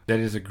hall that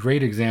is a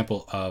great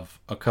example of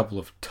a couple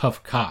of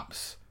tough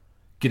cops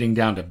getting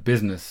down to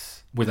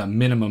business with a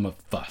minimum of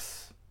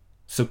fuss.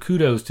 So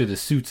kudos to the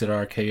suits at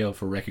RKO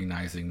for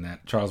recognizing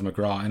that Charles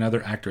McGraw and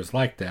other actors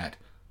like that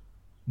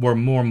were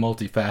more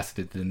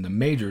multifaceted than the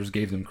majors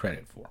gave them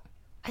credit for.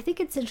 I think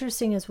it's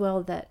interesting as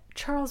well that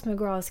Charles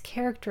McGraw's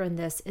character in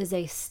this is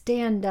a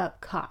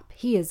stand-up cop.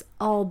 He is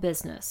all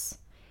business.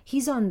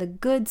 He's on the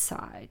good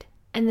side.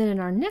 And then in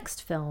our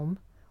next film,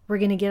 we're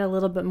going to get a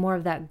little bit more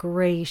of that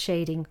gray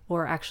shading,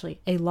 or actually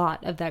a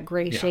lot of that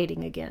gray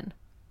shading again.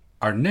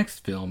 Our next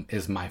film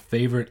is my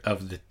favorite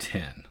of the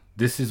 10.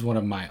 This is one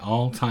of my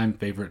all-time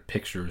favorite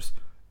pictures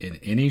in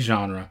any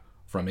genre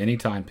from any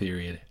time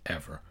period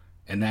ever.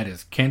 And that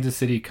is Kansas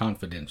City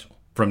Confidential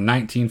from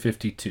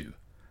 1952.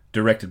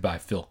 Directed by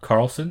Phil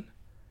Carlson,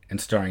 and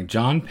starring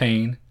John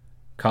Payne,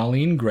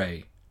 Colleen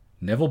Gray,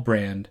 Neville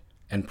Brand,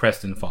 and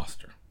Preston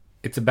Foster.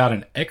 It's about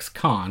an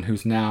ex-con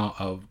who's now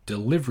a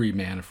delivery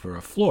man for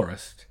a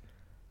florist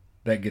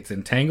that gets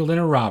entangled in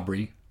a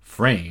robbery,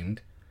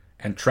 framed,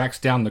 and tracks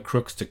down the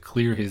crooks to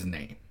clear his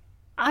name.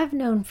 I've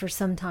known for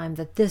some time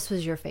that this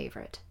was your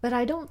favorite, but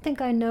I don't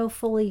think I know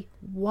fully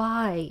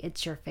why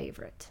it's your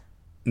favorite.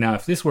 Now,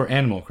 if this were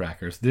Animal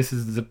Crackers, this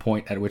is the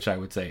point at which I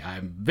would say,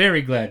 I'm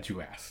very glad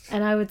you asked.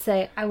 And I would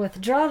say, I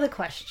withdraw the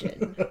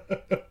question.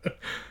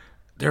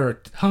 There are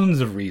tons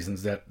of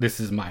reasons that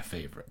this is my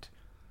favorite.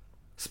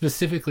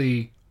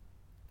 Specifically,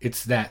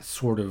 it's that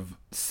sort of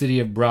City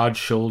of Broad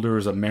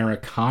Shoulders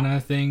Americana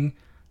thing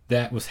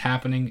that was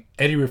happening.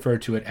 Eddie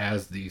referred to it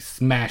as the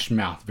smash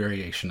mouth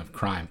variation of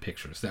crime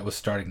pictures that was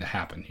starting to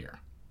happen here.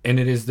 And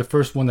it is the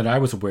first one that I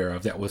was aware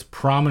of that was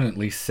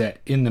prominently set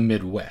in the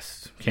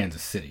Midwest,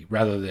 Kansas City,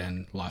 rather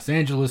than Los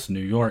Angeles,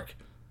 New York.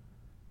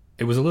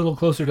 It was a little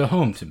closer to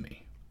home to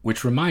me,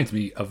 which reminds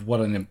me of what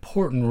an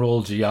important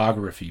role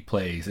geography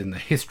plays in the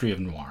history of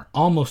noir.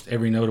 Almost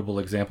every notable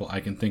example I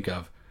can think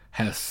of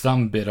has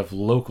some bit of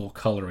local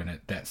color in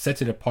it that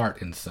sets it apart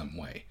in some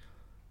way,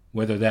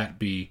 whether that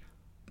be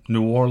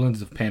New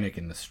Orleans of Panic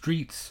in the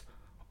Streets,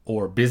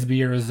 or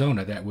Bisbee,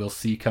 Arizona, that we'll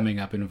see coming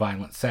up in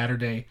Violent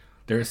Saturday.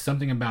 There is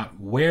something about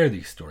where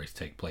these stories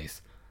take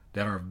place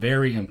that are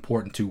very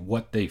important to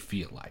what they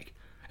feel like.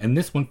 And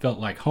this one felt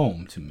like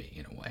home to me,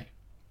 in a way.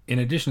 In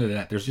addition to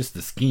that, there's just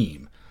the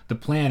scheme. The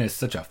plan is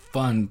such a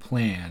fun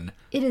plan.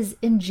 It is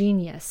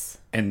ingenious.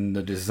 And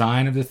the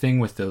design of the thing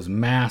with those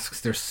masks,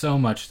 there's so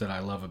much that I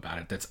love about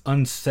it that's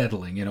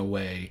unsettling in a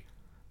way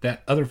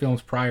that other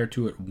films prior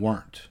to it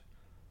weren't.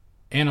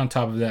 And on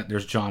top of that,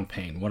 there's John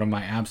Payne, one of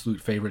my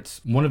absolute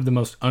favorites, one of the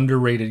most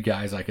underrated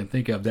guys I can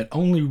think of that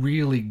only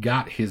really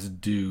got his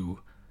due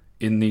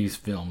in these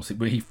films.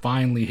 But he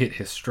finally hit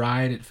his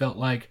stride, it felt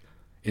like,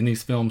 in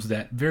these films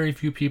that very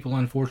few people,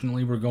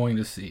 unfortunately, were going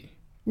to see.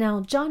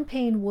 Now, John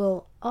Payne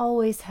will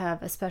always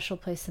have a special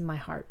place in my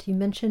heart. You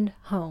mentioned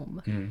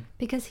home,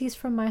 because he's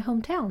from my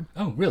hometown.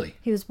 Oh, really?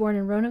 He was born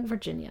in Roanoke,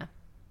 Virginia,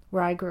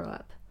 where I grew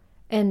up.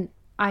 And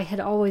I had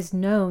always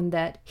known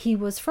that he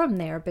was from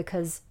there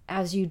because,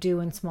 as you do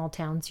in small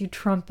towns, you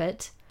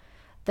trumpet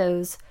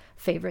those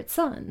favorite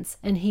sons,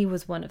 and he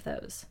was one of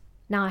those.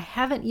 Now, I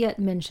haven't yet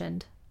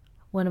mentioned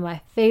one of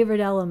my favorite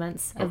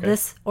elements of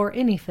this or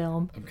any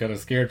film. I'm kind of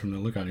scared from the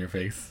look on your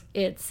face.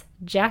 It's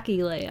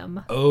Jackie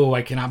Lamb. Oh,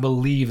 I cannot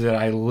believe that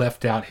I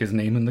left out his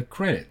name in the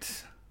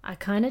credits. I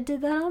kind of did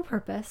that on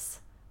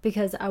purpose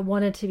because I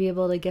wanted to be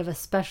able to give a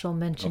special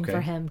mention for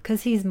him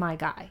because he's my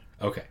guy.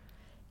 Okay.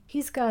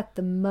 He's got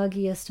the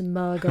muggiest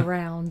mug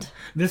around.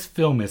 This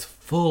film is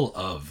full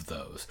of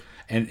those.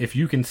 And if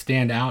you can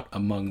stand out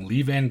among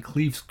Lee Van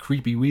Cleef's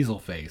creepy weasel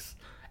face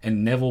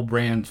and Neville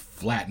Brand's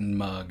flattened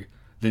mug,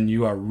 then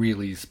you are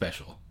really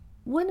special.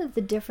 One of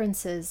the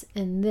differences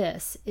in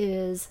this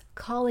is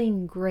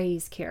Colleen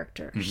Gray's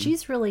character.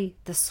 She's really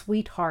the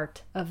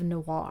sweetheart of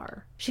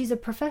Noir. She's a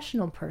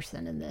professional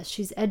person in this.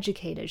 She's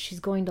educated.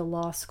 She's going to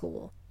law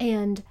school.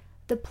 And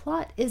the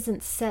plot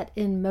isn't set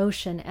in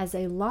motion, as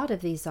a lot of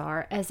these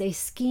are, as a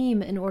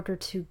scheme in order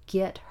to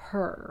get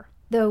her.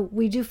 Though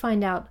we do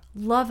find out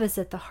love is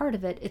at the heart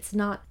of it, it's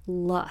not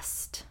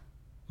lust.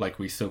 Like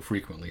we so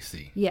frequently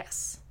see.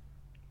 Yes.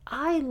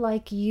 I,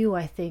 like you,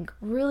 I think,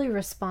 really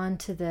respond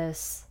to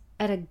this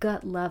at a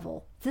gut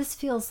level. This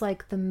feels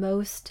like the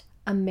most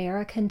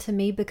American to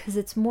me because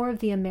it's more of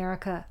the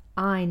America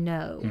I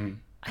know.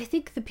 I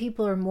think the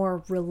people are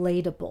more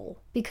relatable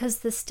because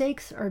the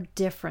stakes are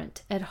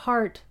different. At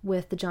heart,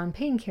 with the John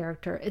Payne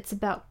character, it's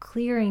about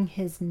clearing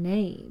his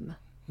name.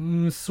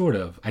 Sort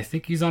of. I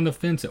think he's on the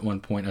fence at one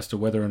point as to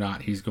whether or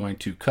not he's going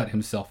to cut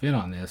himself in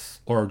on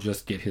this or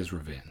just get his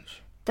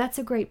revenge. That's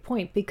a great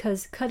point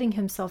because cutting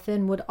himself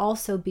in would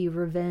also be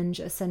revenge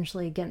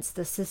essentially against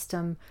the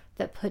system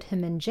that put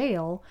him in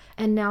jail,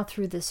 and now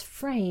through this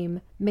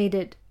frame made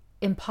it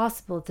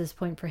impossible at this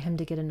point for him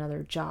to get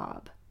another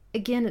job.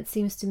 Again, it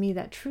seems to me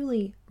that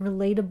truly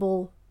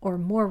relatable or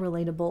more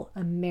relatable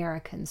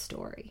American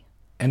story.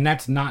 And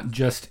that's not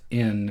just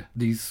in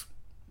these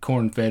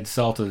corn-fed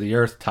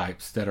salt-of-the-earth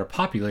types that are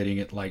populating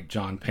it like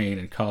John Payne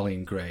and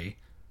Colleen Gray.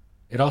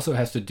 It also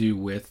has to do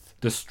with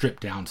the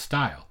stripped-down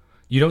style.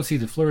 You don't see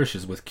the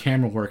flourishes with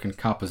camera work and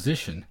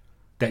composition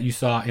that you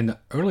saw in the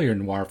earlier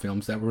noir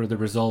films that were the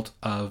result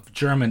of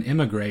German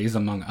immigrants,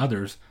 among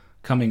others,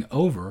 coming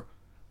over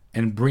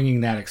and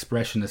bringing that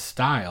expressionist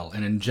style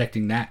and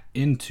injecting that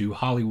into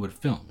Hollywood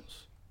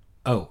films.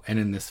 Oh, and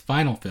in this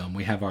final film,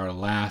 we have our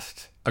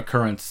last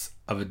occurrence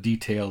of a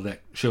detail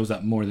that shows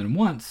up more than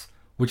once,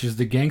 which is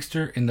the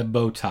gangster in the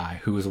bow tie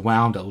who is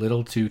wound a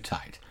little too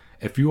tight.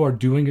 If you are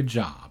doing a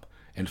job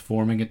and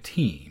forming a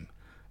team,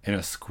 and a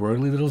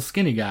squirrely little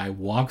skinny guy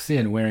walks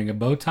in wearing a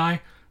bow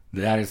tie,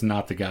 that is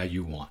not the guy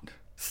you want.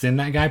 Send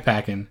that guy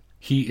packing.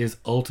 He is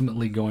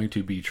ultimately going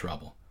to be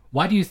trouble.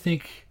 Why do you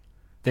think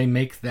they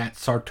make that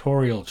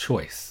sartorial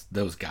choice,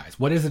 those guys?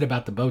 What is it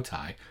about the bow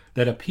tie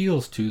that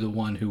appeals to the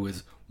one who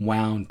is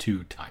wound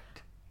too tight?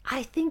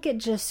 I think it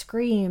just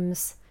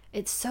screams,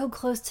 it's so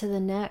close to the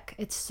neck,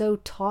 it's so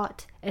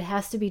taut, it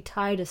has to be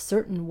tied a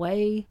certain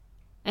way.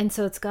 And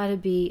so it's got to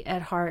be,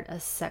 at heart, a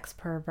sex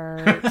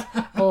pervert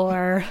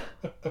or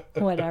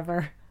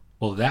whatever.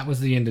 Well, that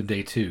was the end of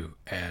day 2,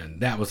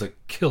 and that was a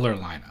killer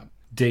lineup.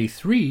 Day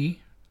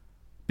 3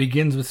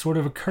 begins with sort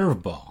of a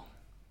curveball.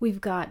 We've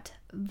got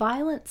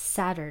Violent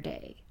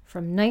Saturday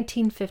from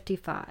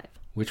 1955.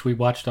 Which we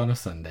watched on a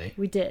Sunday.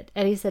 We did.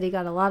 Eddie said he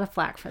got a lot of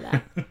flack for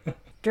that.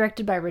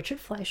 Directed by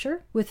Richard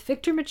Fleischer, with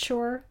Victor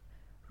Mature,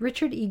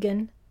 Richard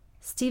Egan,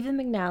 Stephen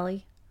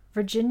McNally,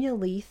 Virginia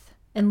Leith,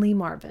 and Lee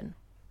Marvin.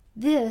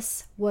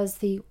 This was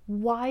the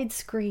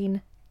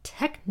widescreen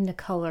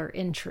Technicolor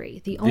entry,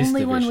 the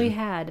only one we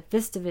had,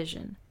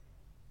 VistaVision.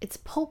 It's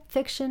pulp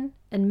fiction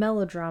and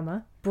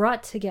melodrama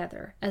brought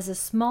together as a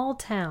small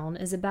town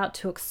is about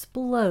to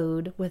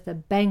explode with a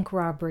bank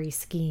robbery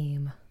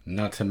scheme.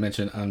 Not to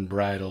mention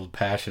unbridled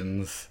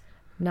passions.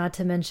 Not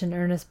to mention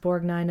Ernest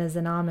Borgnine as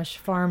an Amish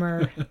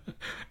farmer.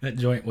 That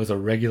joint was a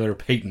regular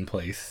Peyton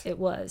place. It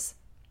was.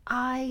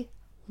 I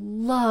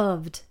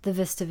loved the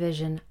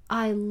VistaVision.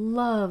 I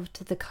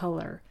loved the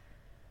color.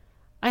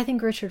 I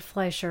think Richard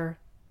Fleischer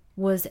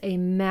was a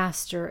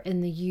master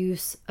in the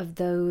use of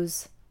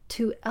those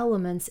two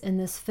elements in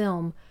this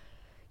film.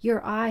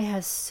 Your eye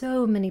has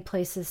so many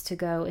places to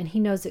go, and he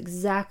knows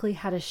exactly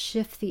how to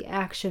shift the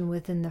action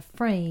within the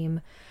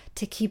frame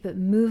to keep it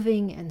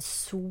moving and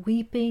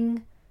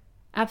sweeping.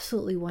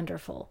 Absolutely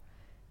wonderful.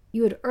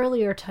 You had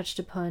earlier touched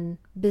upon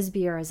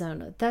Bisbee,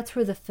 Arizona. That's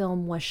where the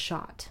film was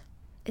shot.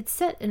 It's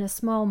set in a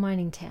small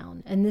mining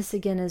town, and this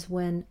again is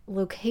when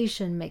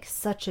location makes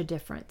such a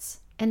difference,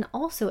 and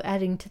also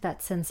adding to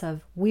that sense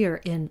of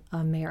we're in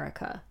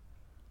America.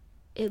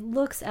 It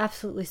looks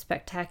absolutely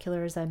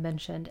spectacular, as I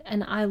mentioned,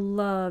 and I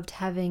loved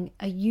having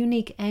a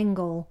unique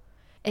angle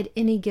at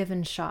any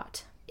given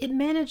shot. It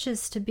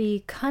manages to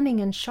be cunning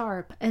and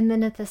sharp, and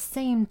then at the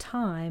same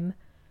time,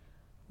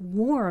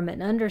 warm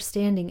and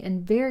understanding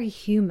and very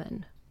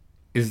human.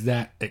 Is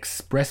that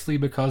expressly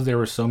because there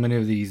were so many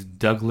of these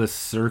Douglas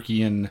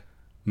Sirkian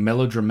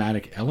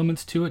melodramatic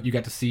elements to it? You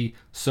got to see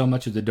so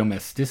much of the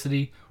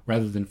domesticity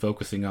rather than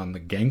focusing on the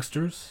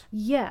gangsters?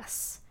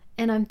 Yes.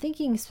 And I'm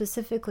thinking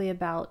specifically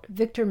about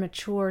Victor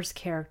Mature's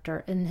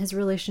character and his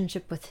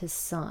relationship with his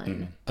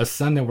son. A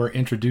son that we're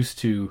introduced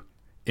to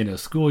in a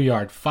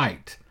schoolyard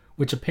fight,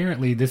 which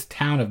apparently this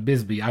town of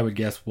Bisbee, I would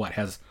guess,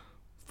 has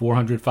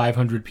 400,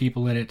 500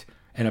 people in it,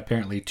 and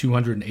apparently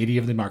 280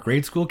 of them are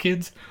grade school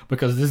kids,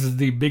 because this is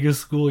the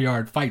biggest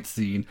schoolyard fight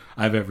scene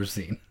I've ever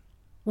seen.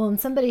 Well, and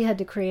somebody had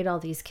to create all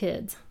these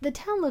kids. The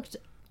town looked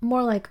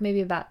more like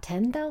maybe about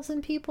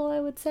 10,000 people, I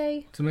would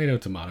say. Tomato,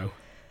 tomato.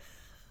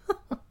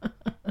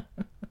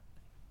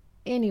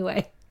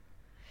 Anyway,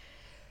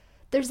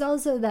 there's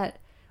also that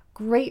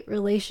great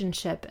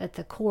relationship at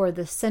the core,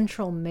 the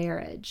central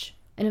marriage.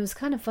 And it was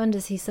kind of fun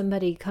to see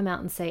somebody come out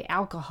and say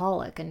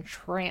alcoholic and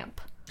tramp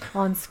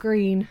on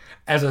screen.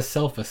 As a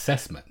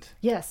self-assessment.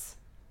 Yes.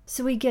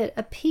 So we get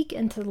a peek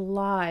into the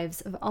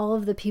lives of all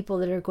of the people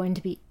that are going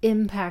to be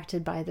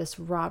impacted by this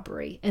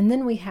robbery. And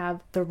then we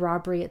have the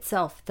robbery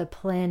itself, the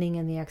planning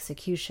and the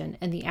execution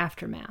and the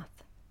aftermath.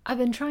 I've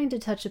been trying to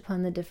touch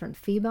upon the different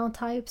female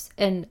types,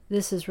 and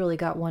this has really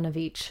got one of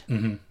each.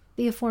 Mm-hmm.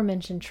 The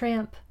aforementioned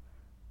tramp,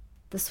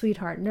 the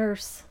sweetheart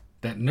nurse.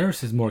 That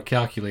nurse is more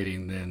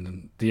calculating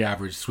than the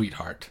average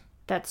sweetheart.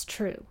 That's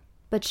true.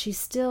 But she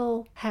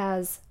still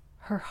has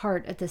her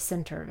heart at the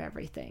center of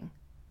everything.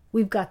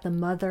 We've got the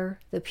mother,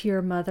 the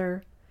pure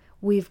mother.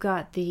 We've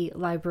got the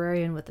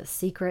librarian with a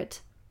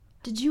secret.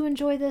 Did you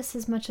enjoy this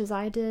as much as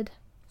I did?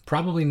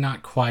 Probably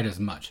not quite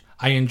as much.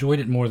 I enjoyed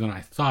it more than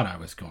I thought I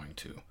was going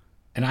to.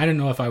 And I don't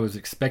know if I was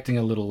expecting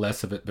a little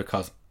less of it,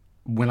 because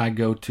when I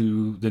go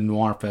to the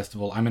Noir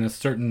Festival, I'm in a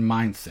certain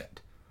mindset.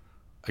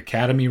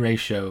 Academy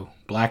ratio,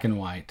 black and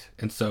white.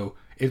 And so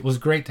it was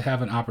great to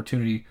have an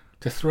opportunity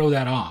to throw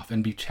that off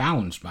and be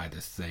challenged by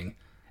this thing.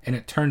 And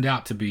it turned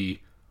out to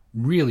be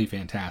really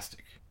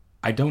fantastic.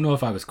 I don't know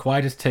if I was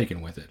quite as taken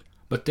with it,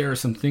 but there are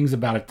some things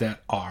about it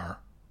that are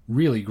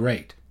really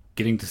great.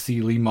 Getting to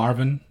see Lee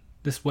Marvin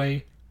this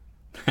way.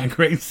 That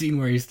great scene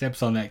where he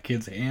steps on that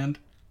kid's hand.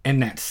 And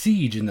that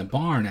siege in the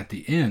barn at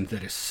the end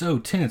that is so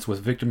tense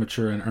with Victor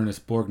Mature and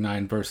Ernest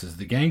Borgnine versus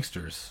the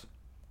gangsters.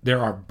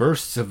 There are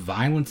bursts of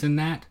violence in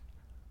that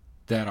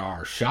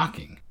are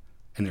shocking.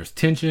 And there's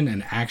tension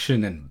and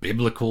action and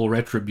biblical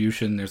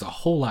retribution. There's a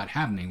whole lot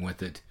happening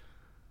with it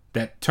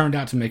that turned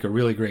out to make a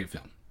really great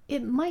film.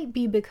 It might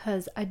be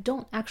because I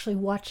don't actually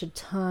watch a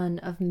ton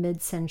of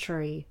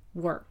mid-century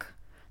work.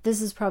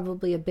 This is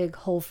probably a big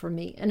hole for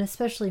me, and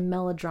especially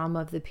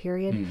melodrama of the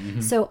period.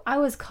 Mm-hmm. So I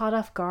was caught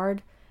off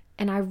guard,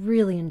 and I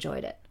really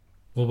enjoyed it.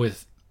 Well,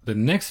 with the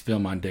next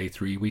film on day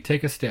 3, we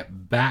take a step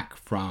back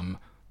from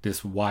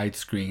this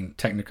widescreen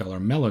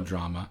Technicolor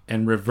melodrama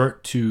and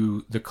revert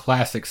to the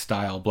classic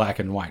style black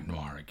and white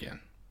noir again.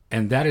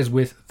 And that is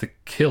with The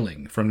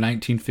Killing from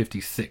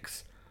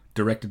 1956,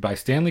 directed by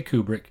Stanley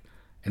Kubrick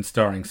and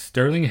starring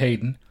Sterling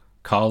Hayden,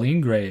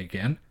 Colleen Gray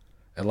again,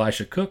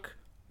 Elisha Cook,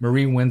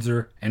 Marie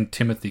Windsor, and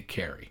Timothy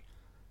Carey.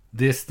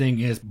 This thing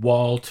is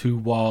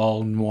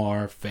wall-to-wall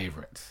noir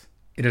favorites.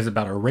 It is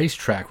about a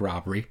racetrack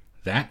robbery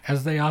that,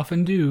 as they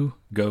often do,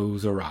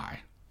 goes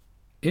awry.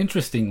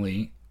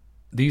 Interestingly,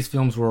 these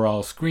films were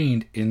all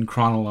screened in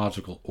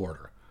chronological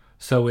order,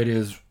 so it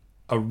is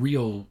a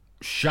real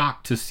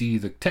shock to see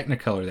the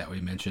Technicolor that we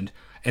mentioned,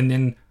 and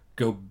then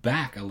go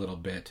back a little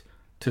bit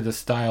to the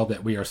style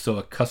that we are so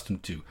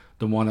accustomed to,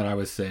 the one that I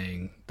was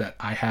saying that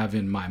I have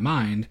in my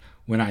mind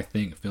when I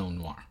think film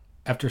noir.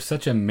 After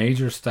such a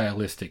major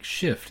stylistic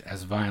shift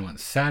as Violent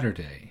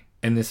Saturday,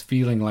 and this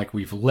feeling like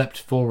we've leapt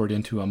forward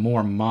into a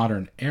more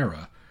modern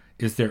era,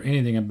 is there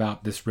anything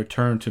about this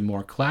return to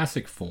more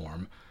classic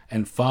form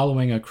and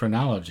following a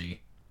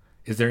chronology?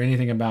 Is there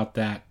anything about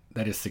that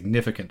is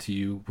significant to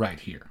you right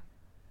here?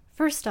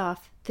 First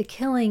off, The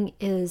Killing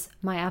is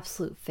my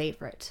absolute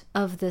favorite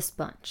of this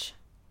bunch.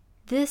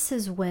 This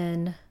is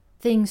when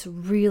things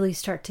really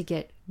start to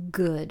get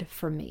good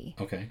for me.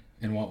 Okay,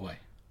 in what way?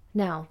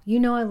 Now, you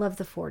know I love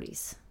the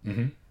 40s.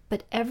 Mm-hmm.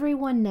 But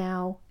everyone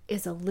now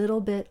is a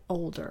little bit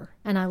older,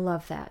 and I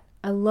love that.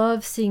 I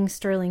love seeing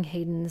Sterling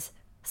Hayden's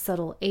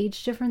subtle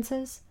age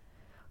differences.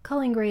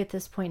 Colleen Gray at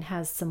this point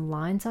has some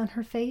lines on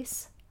her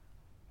face.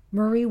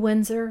 Marie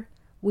Windsor,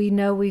 we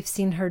know we've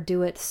seen her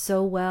do it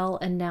so well,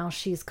 and now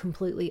she's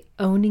completely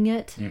owning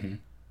it. Mm-hmm.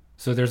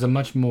 So there's a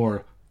much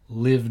more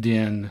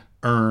lived-in,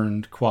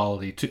 earned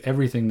quality to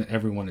everything that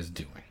everyone is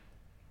doing.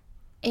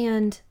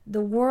 And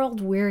the world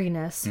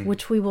weariness,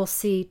 which we will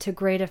see to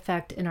great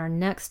effect in our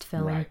next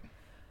film, Right.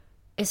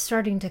 is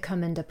starting to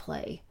come into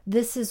play.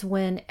 This is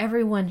when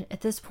everyone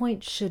at this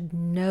point should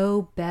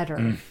know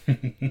better.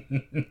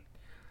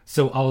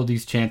 So all of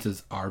these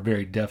chances are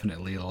very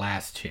definitely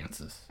last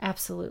chances.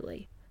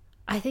 Absolutely.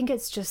 I think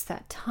it's just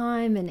that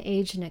time and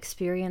age and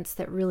experience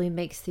that really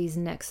makes these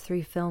next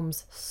 3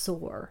 films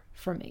soar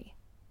for me.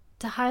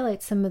 To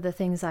highlight some of the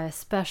things I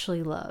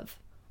especially love,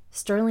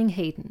 Sterling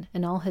Hayden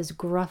and all his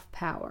gruff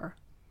power.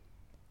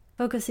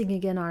 Focusing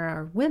again on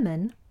our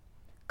women,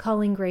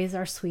 Colleen Gray's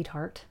our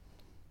sweetheart.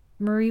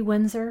 Marie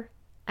Windsor,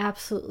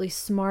 absolutely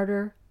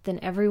smarter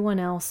than everyone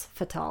else,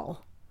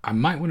 fatal. I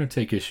might want to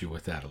take issue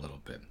with that a little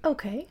bit.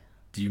 Okay.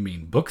 Do you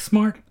mean book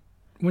smart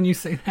when you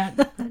say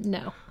that?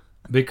 No.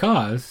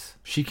 Because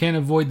she can't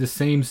avoid the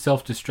same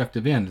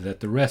self-destructive end that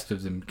the rest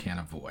of them can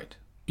avoid.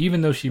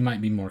 Even though she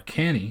might be more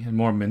canny and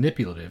more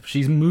manipulative,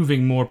 she's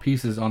moving more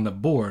pieces on the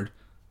board.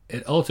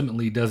 It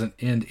ultimately doesn't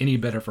end any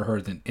better for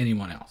her than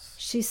anyone else.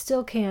 She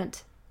still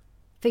can't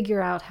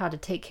figure out how to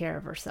take care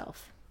of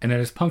herself. And it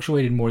is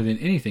punctuated more than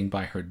anything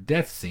by her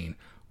death scene,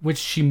 which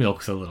she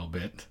milks a little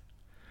bit.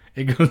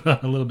 It goes on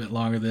a little bit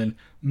longer than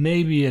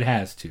maybe it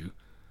has to.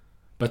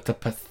 But the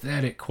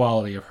pathetic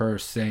quality of her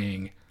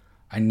saying,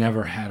 "I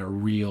never had a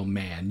real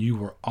man. You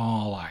were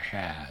all I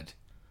had."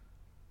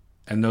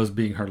 And those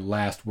being her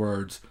last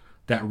words,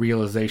 that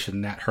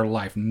realization that her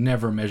life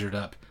never measured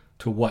up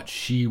to what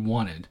she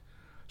wanted.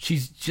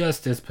 She's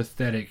just as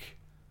pathetic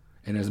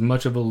and as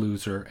much of a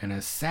loser and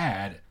as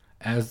sad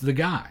as the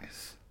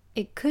guys.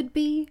 It could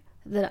be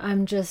that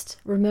I'm just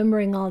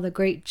remembering all the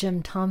great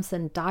Jim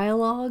Thompson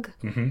dialogue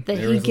that There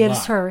he is a gives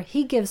lot. her.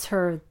 He gives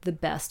her the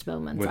best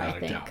moments, Without I a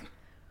think. doubt.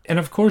 And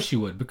of course you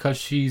would, because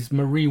she's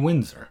Marie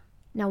Windsor.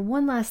 Now,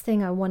 one last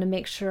thing I want to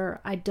make sure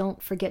I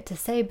don't forget to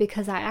say,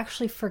 because I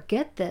actually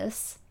forget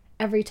this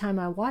every time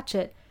I watch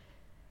it.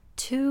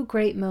 2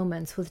 great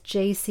moments with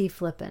J.C.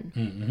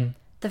 Flippin.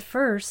 The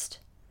first,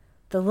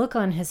 the look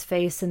on his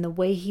face and the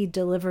way he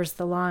delivers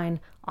the line,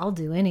 "I'll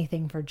do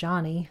anything for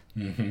Johnny."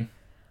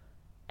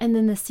 And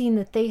then the scene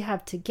that they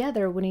have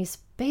together when he's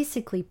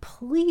basically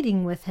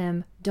pleading with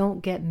him,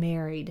 "Don't get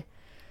married."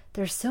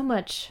 There's so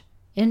much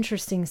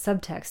interesting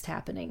subtext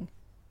happening.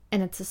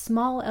 And it's a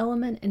small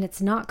element and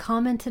it's not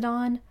commented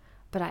on,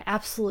 but I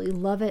absolutely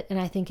love it. And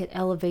I think it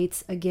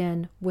elevates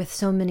again with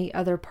so many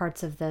other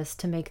parts of this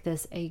to make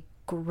this a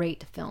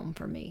great film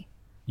for me.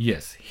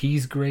 Yes,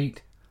 he's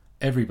great.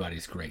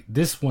 Everybody's great.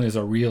 This one is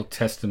a real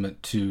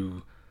testament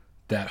to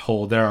that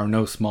whole "there are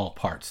no small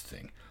parts"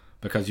 thing.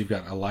 Because you've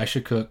got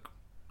Elisha Cook,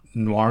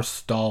 Noir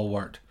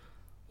stalwart,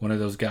 one of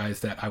those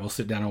guys that I will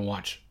sit down and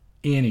watch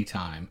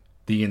anytime.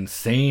 The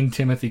insane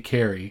Timothy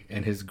Carey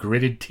and his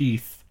gritted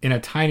teeth in a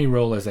tiny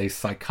role as a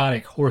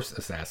psychotic horse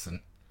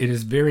assassin. It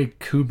is very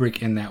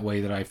Kubrick in that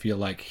way that I feel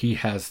like he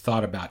has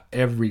thought about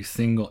every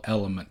single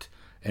element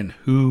and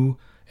who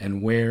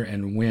and where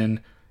and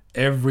when,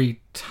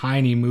 every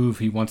tiny move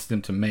he wants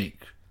them to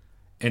make,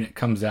 and it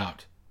comes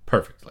out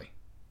perfectly.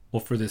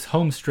 Well, for this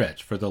home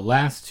stretch, for the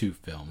last 2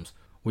 films,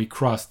 we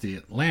cross the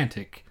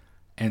Atlantic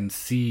and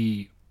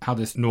see how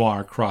this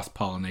noir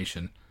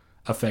cross-pollination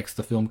affects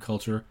the film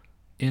culture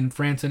in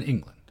France and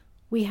England.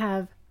 We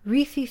have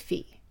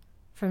Rififi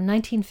from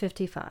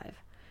 1955,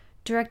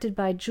 directed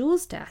by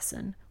Jules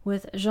Dassin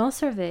with Jean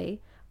Servet,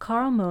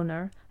 Carl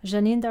Moner,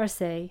 Janine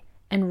Darcey,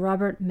 and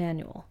Robert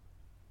Manuel.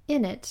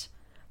 In it,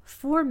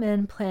 4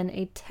 men plan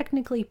a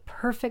technically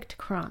perfect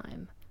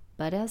crime,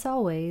 but as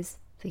always,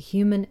 the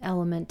human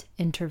element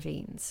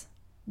intervenes.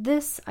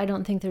 This, I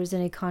don't think there's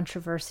any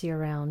controversy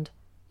around,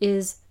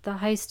 is the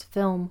heist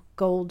film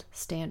gold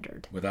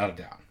standard. Without a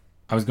doubt.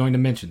 I was going to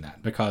mention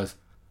that because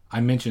I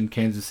mentioned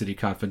Kansas City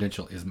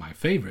Confidential is my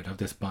favorite of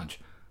this bunch,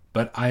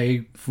 but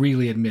I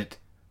freely admit,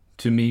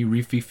 to me,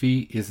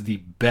 Rififi is the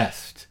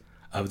best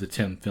of the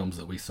 10 films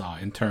that we saw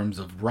in terms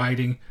of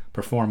writing,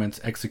 performance,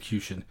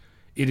 execution.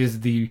 It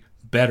is the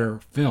better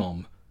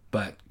film,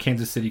 but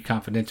Kansas City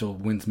Confidential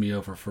wins me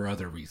over for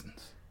other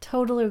reasons.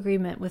 Total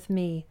agreement with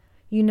me.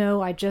 You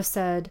know, I just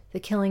said The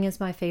Killing is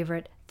my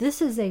favorite.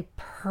 This is a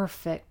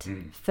perfect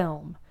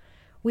film.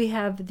 We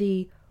have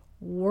the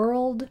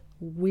world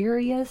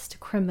weariest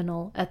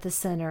criminal at the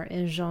center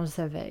in Jean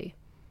Servet.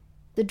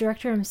 The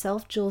director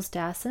himself, Jules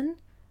Dassin,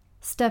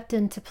 stepped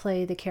in to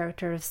play the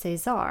character of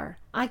César.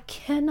 I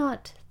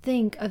cannot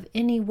think of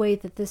any way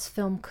that this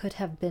film could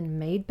have been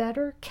made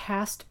better,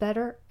 cast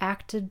better,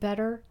 acted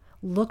better,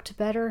 looked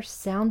better,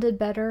 sounded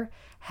better,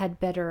 had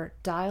better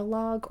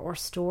dialogue or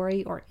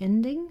story or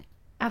ending.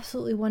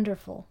 Absolutely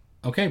wonderful.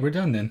 Okay, we're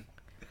done then.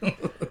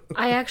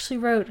 I actually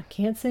wrote,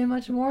 can't say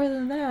much more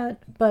than that,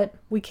 but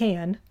we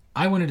can.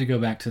 I wanted to go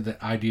back to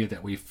the idea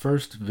that we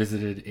first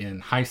visited in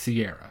High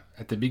Sierra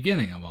at the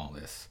beginning of all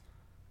this,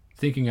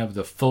 thinking of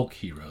the folk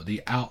hero,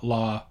 the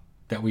outlaw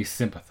that we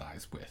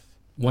sympathize with.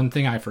 One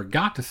thing I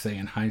forgot to say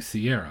in High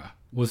Sierra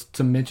was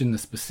to mention the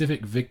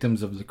specific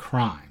victims of the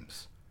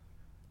crimes.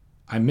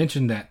 I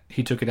mentioned that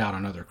he took it out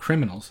on other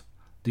criminals.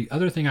 The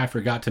other thing I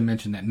forgot to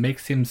mention that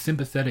makes him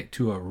sympathetic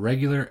to a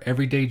regular,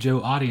 everyday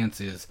Joe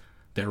audience is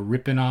They're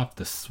ripping off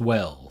the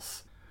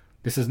swells.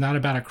 This is not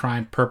about a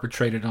crime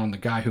perpetrated on the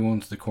guy who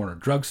owns the corner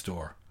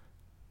drugstore.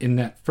 In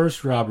that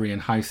first robbery in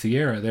High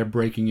Sierra, they're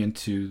breaking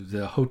into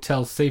the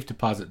hotel safe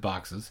deposit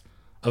boxes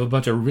of a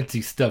bunch of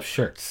ritzy stuffed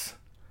shirts.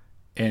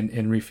 And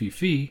in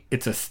Rififi,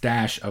 it's a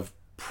stash of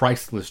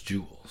priceless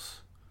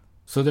jewels.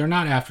 So they're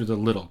not after the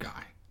little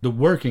guy. The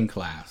working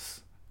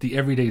class, the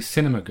everyday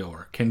cinema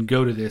goer, can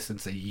go to this and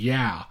say,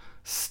 yeah,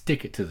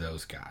 stick it to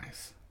those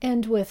guys.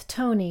 And with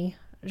Tony,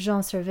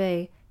 Jean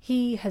Servet,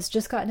 he has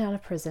just gotten out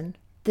of prison.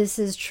 This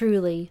is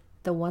truly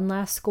the one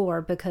last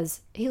score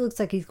because he looks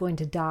like he's going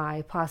to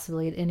die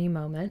possibly at any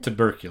moment.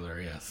 Tubercular,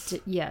 yes.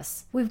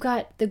 Yes. We've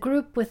got the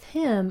group with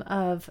him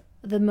of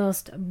the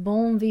most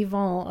bon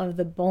vivant of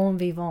the bon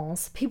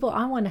vivants, people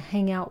I want to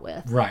hang out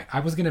with. Right. I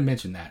was going to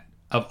mention that.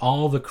 Of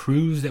all the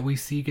crews that we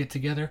see get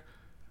together,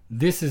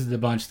 this is the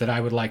bunch that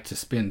I would like to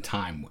spend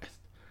time with.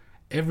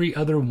 Every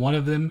other one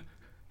of them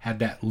had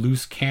that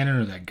loose cannon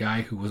or that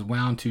guy who was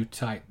wound too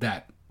tight,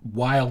 that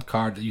wild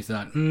card that you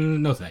thought,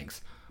 no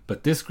thanks.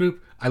 But this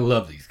group, I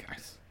love these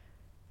guys.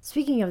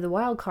 Speaking of the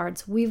wild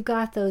cards, we've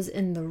got those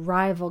in the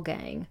rival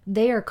gang.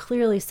 They are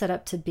clearly set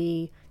up to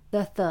be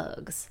the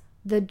thugs,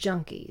 the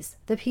junkies,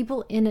 the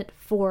people in it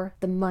for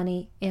the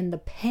money and the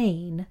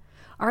pain.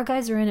 Our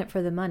guys are in it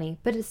for the money,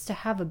 but it's to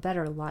have a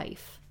better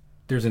life.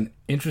 There's an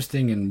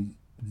interesting and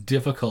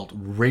difficult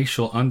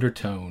racial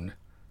undertone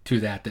to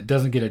that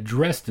doesn't get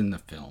addressed in the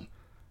film.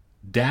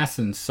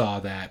 Dassin saw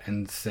that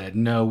and said,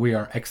 no, we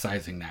are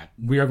excising that.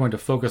 We are going to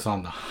focus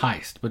on the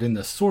heist. But in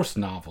the source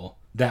novel,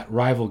 that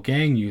rival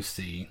gang you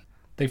see,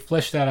 they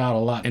fleshed that out a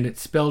lot, and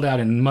it's spelled out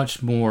in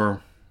much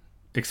more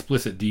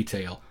explicit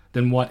detail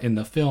than what in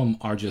the film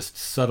are just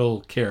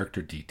subtle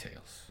character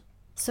details.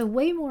 So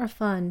way more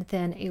fun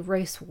than a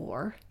race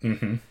war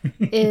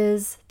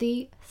is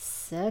the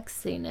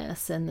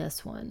sexiness in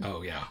this one.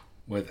 Oh, yeah,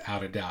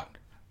 without a doubt.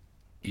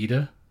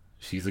 Ida,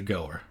 she's a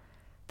goer.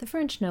 The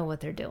French know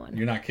what they're doing.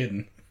 You're not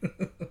kidding.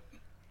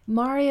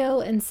 Mario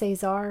and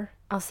Cesar,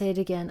 I'll say it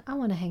again, I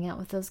want to hang out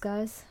with those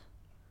guys.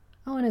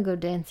 I want to go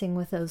dancing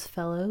with those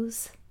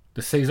fellows.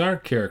 The Cesar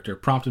character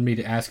prompted me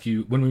to ask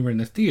you, when we were in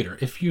the theater,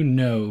 if you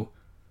know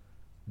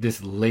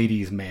this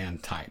ladies' man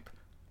type.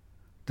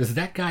 Does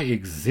that guy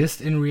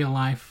exist in real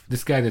life?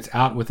 This guy that's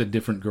out with a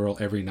different girl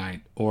every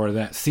night, or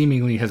that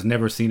seemingly has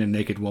never seen a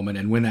naked woman,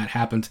 and when that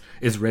happens,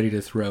 is ready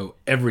to throw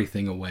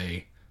everything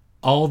away.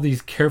 All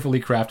these carefully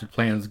crafted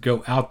plans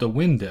go out the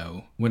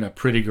window when a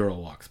pretty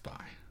girl walks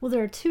by. Well,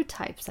 there are two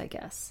types, I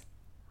guess.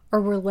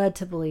 Or we're led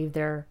to believe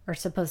there are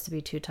supposed to be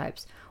two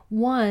types.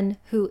 One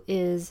who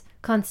is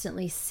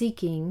constantly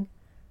seeking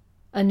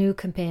a new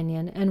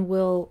companion and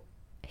will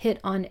hit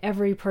on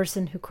every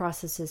person who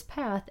crosses his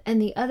path,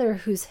 and the other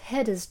whose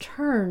head is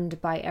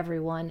turned by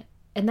everyone,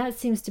 and that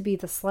seems to be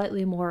the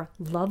slightly more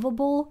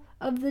lovable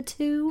of the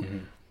two. Mm-hmm.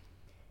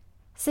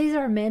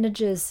 Cesar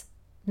manages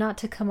not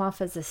to come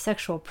off as a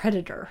sexual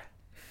predator.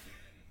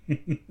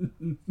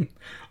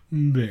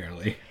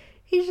 Barely.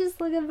 He's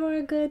just looking for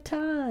a good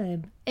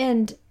time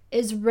and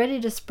is ready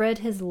to spread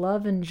his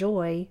love and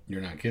joy. You're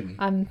not kidding.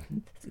 I'm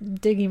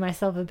digging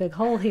myself a big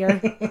hole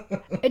here.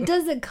 It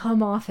doesn't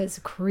come off as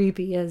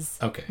creepy as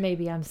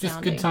maybe I'm sounding.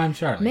 Just good time,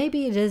 Charlie.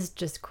 Maybe it is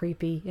just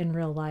creepy in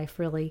real life,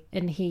 really,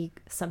 and he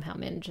somehow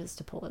manages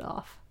to pull it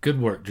off.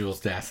 Good work, Jules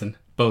Dassin,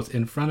 both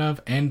in front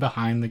of and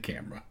behind the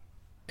camera.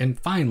 And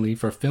finally,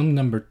 for film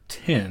number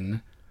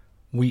 10,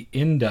 we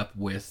end up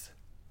with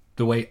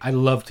the way I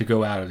love to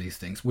go out of these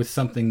things, with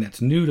something that's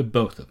new to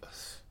both of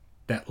us.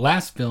 That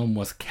last film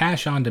was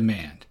Cash on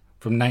Demand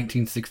from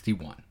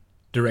 1961,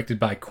 directed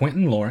by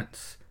Quentin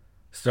Lawrence,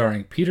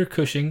 starring Peter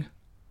Cushing,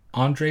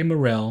 Andre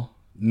Morell,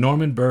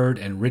 Norman Bird,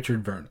 and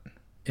Richard Vernon,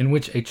 in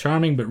which a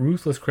charming but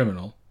ruthless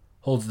criminal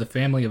holds the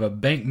family of a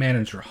bank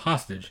manager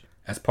hostage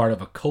as part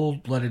of a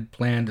cold-blooded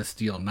plan to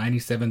steal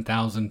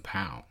 97,000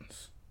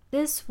 pounds.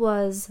 This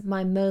was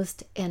my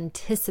most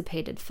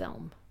anticipated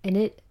film, and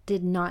it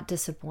did not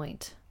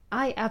disappoint.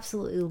 I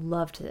absolutely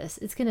loved this.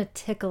 It's going to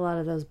tick a lot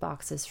of those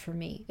boxes for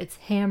me. It's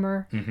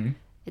Hammer. Mm-hmm.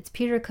 It's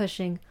Peter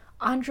Cushing.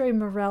 Andre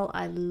Morell,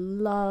 I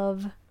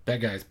love.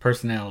 That guy's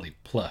personality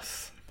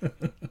plus.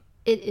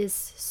 It is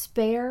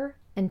spare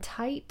and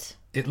tight.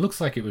 It looks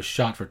like it was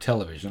shot for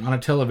television, on a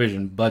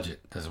television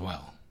budget as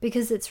well.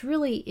 Because it's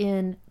really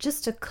in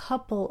just a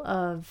couple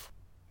of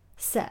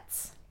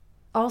sets,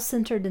 all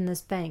centered in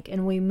this bank,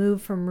 and we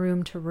move from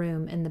room to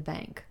room in the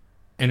bank.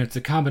 And it's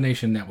a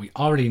combination that we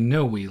already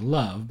know we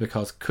love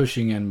because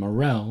Cushing and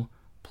Morell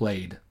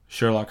played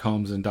Sherlock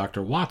Holmes and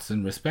Dr.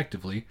 Watson,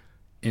 respectively,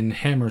 in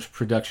Hammer's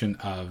production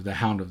of The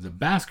Hound of the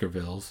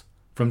Baskervilles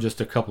from just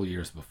a couple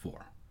years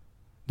before.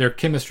 Their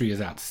chemistry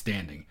is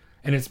outstanding,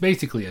 and it's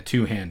basically a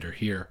two-hander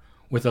here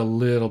with a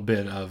little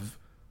bit of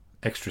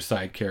extra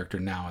side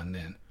character now and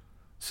then.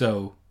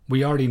 So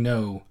we already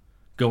know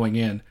going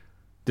in,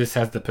 this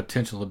has the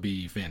potential to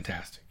be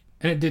fantastic.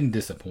 And it didn't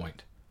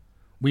disappoint.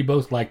 We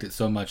both liked it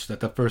so much that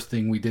the first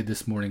thing we did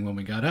this morning when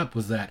we got up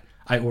was that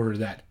I ordered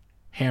that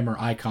Hammer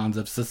Icons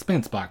of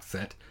Suspense box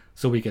set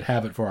so we could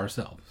have it for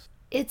ourselves.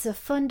 It's a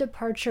fun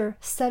departure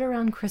set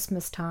around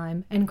Christmas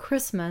time, and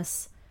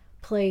Christmas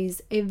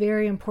plays a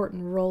very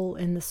important role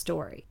in the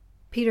story.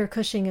 Peter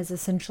Cushing is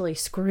essentially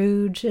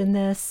Scrooge in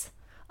this.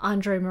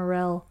 Andre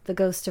Morell, the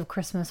ghost of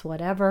Christmas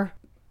whatever.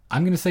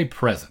 I'm going to say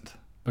present,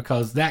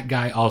 because that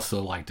guy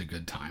also liked a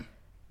good time.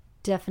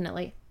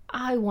 Definitely.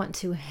 I want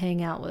to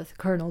hang out with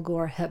Colonel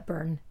Gore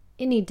Hepburn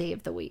any day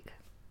of the week.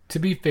 To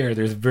be fair,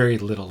 there's very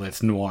little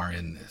that's noir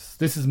in this.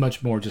 This is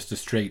much more just a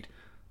straight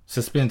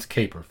suspense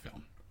caper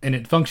film. And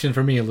it functioned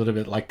for me a little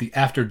bit like the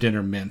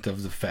after-dinner mint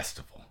of the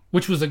festival,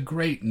 which was a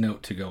great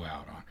note to go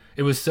out on.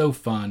 It was so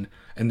fun,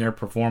 and their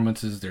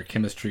performances, their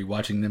chemistry,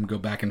 watching them go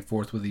back and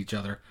forth with each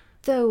other.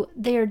 Though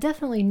they are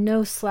definitely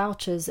no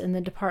slouches in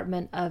the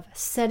department of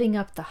setting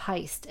up the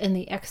heist and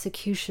the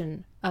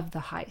execution of the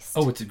heist.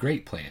 Oh, it's a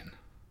great plan.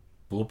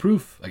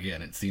 Foolproof,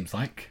 again, it seems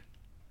like.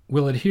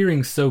 Well,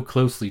 adhering so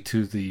closely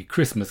to the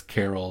Christmas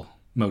Carol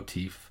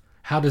motif,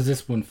 how does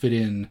this one fit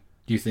in,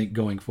 do you think,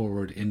 going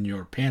forward in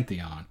your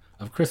pantheon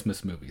of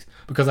Christmas movies?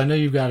 Because I know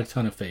you've got a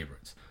ton of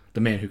favorites.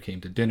 The Man Who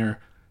Came to Dinner.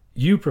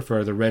 You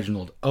prefer the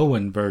Reginald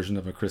Owen version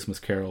of A Christmas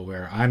Carol,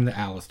 where I'm the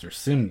Alistair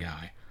Sim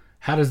guy.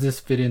 How does this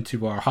fit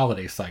into our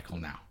holiday cycle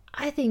now?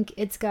 I think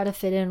it's got to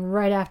fit in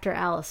right after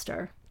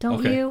Alistair.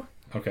 Don't you?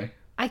 Okay.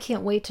 I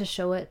can't wait to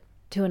show it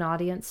to an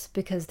audience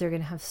because they're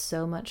going to have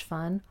so much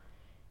fun.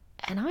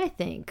 And I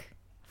think,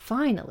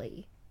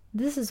 finally,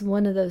 this is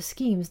one of those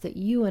schemes that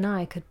you and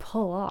I could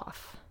pull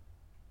off.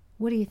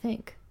 What do you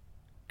think?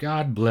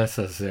 God bless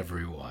us,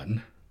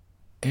 everyone.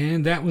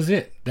 And that was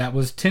it. That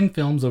was 10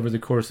 films over the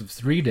course of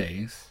 3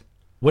 days.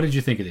 What did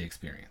you think of the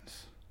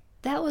experience?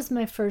 That was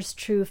my first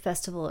true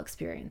festival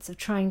experience of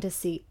trying to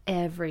see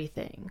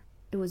everything.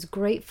 It was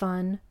great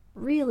fun.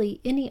 Really,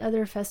 any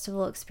other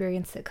festival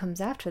experience that comes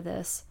after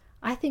this,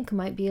 I think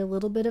might be a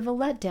little bit of a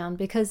letdown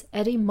because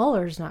Eddie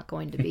Muller's not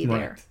going to be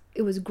there. Right.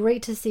 It was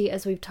great to see,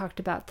 as we've talked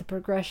about, the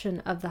progression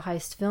of the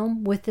heist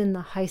film within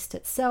the heist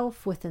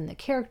itself, within the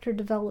character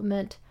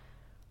development,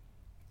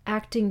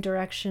 acting,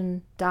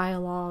 direction,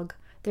 dialogue.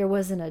 There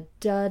wasn't a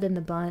dud in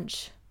the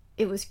bunch.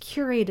 It was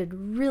curated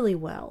really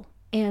well.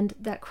 And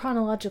that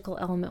chronological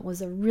element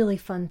was a really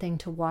fun thing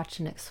to watch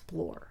and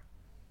explore.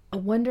 A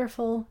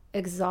wonderful,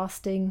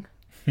 exhausting,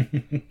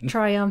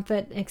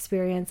 triumphant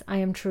experience. I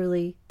am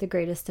truly the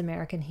greatest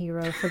American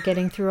hero for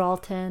getting through all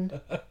 10.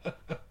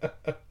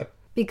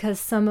 Because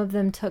some of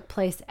them took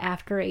place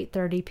after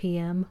 8:30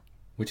 p.m.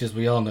 Which, as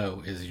we all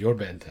know, is your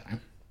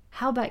bedtime.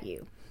 How about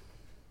you?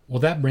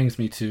 Well, that brings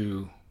me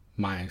to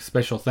my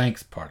special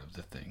thanks part of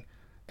the thing.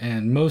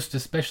 And most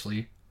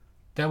especially,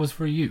 that was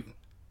for you.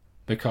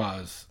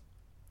 Because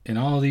in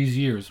all these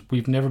years,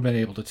 we've never been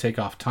able to take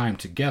off time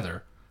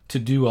together to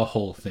do a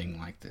whole thing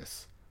like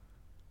this.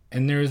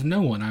 And there is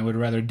no one I would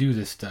rather do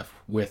this stuff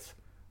with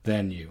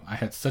than you. I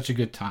had such a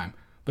good time,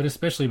 but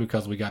especially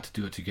because we got to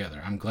do it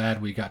together. I'm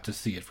glad we got to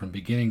see it from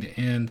beginning to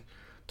end,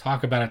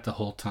 talk about it the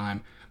whole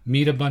time,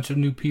 meet a bunch of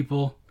new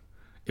people.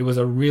 It was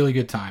a really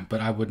good time,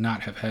 but I would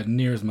not have had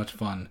near as much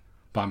fun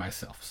by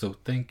myself. So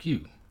thank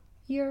you.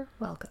 You're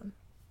welcome.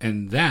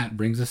 And that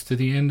brings us to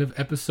the end of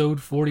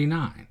episode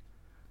 49.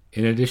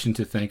 In addition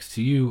to thanks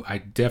to you, I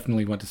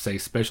definitely want to say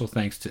special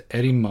thanks to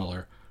Eddie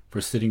Muller for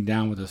sitting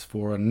down with us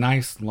for a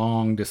nice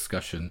long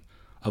discussion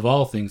of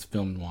all things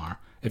film noir.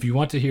 If you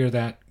want to hear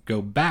that,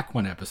 go back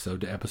one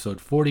episode to episode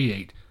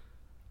 48.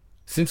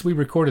 Since we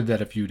recorded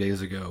that a few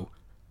days ago,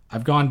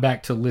 I've gone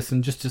back to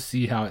listen just to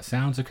see how it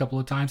sounds a couple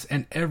of times,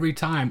 and every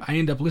time I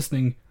end up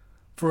listening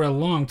for a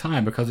long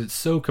time because it's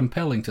so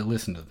compelling to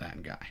listen to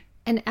that guy.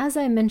 And as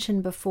I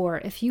mentioned before,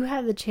 if you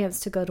have the chance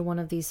to go to one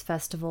of these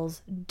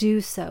festivals, do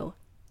so.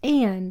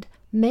 And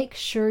make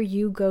sure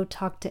you go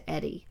talk to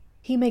Eddie.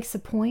 He makes a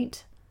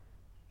point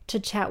to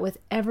chat with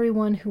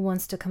everyone who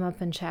wants to come up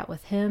and chat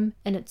with him,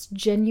 and it's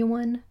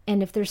genuine.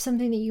 And if there's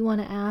something that you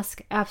want to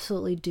ask,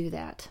 absolutely do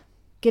that.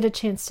 Get a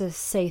chance to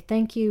say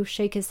thank you,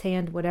 shake his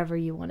hand, whatever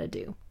you want to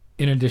do.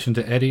 In addition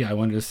to Eddie, I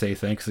wanted to say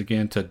thanks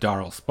again to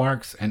Darryl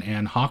Sparks and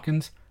Ann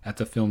Hawkins at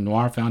the Film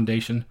Noir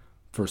Foundation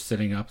for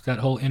setting up that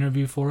whole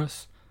interview for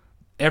us.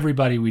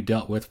 Everybody we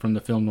dealt with from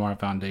the Film Noir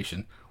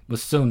Foundation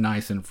was so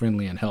nice and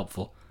friendly and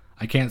helpful.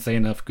 I can't say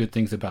enough good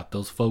things about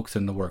those folks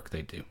and the work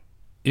they do.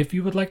 If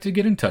you would like to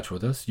get in touch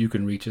with us, you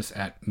can reach us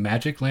at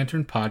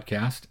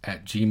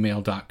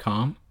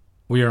magiclanternpodcast@gmail.com.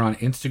 We are on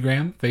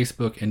Instagram,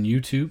 Facebook, and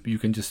YouTube. You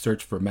can just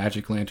search for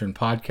Magic Lantern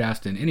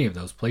Podcast in any of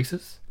those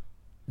places.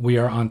 We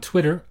are on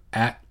Twitter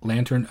at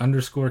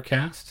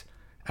Lantern_cast.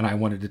 And I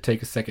wanted to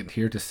take a second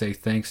here to say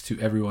thanks to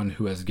everyone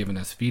who has given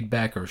us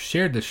feedback or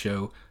shared the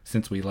show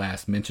since we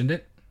last mentioned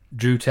it.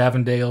 Drew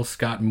Tavendale,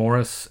 Scott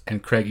Morris,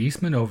 and Craig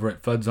Eastman over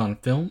at Fuds on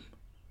Film.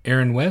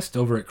 Aaron West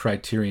over at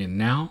Criterion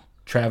Now.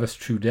 Travis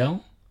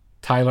Trudell.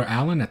 Tyler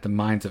Allen at the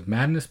Minds of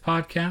Madness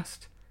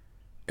podcast.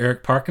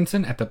 Eric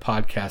Parkinson at the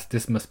podcast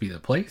This Must Be the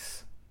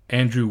Place.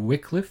 Andrew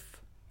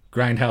Wycliffe.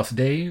 Grindhouse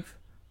Dave.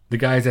 The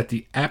guys at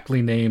the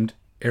aptly named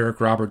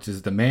Eric Roberts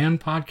is the Man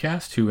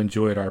podcast who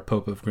enjoyed our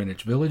Pope of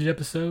Greenwich Village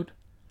episode.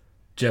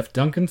 Jeff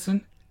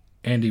Duncanson.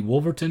 Andy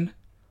Wolverton.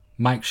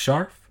 Mike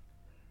Scharf.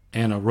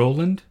 Anna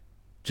Rowland.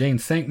 Jane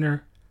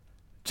Sankner,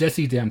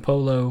 Jesse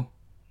Dampolo,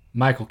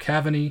 Michael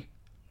Cavaney,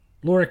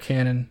 Laura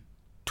Cannon,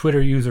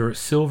 Twitter user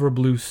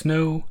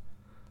SilverBlueSnow,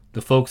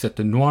 the folks at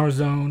the Noir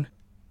Zone,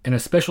 and a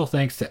special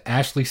thanks to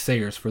Ashley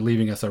Sayers for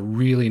leaving us a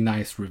really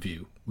nice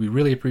review. We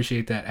really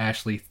appreciate that,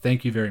 Ashley.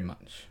 Thank you very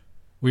much.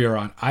 We are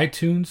on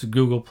iTunes,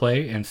 Google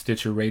Play, and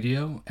Stitcher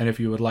Radio, and if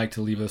you would like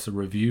to leave us a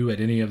review at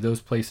any of those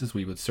places,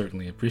 we would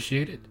certainly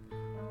appreciate it.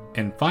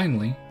 And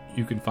finally,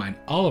 you can find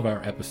all of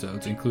our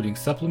episodes, including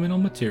supplemental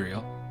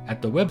material,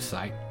 at the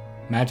website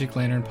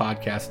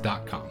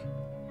magiclanternpodcast.com.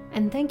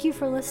 And thank you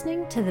for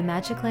listening to the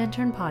Magic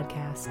Lantern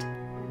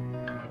Podcast.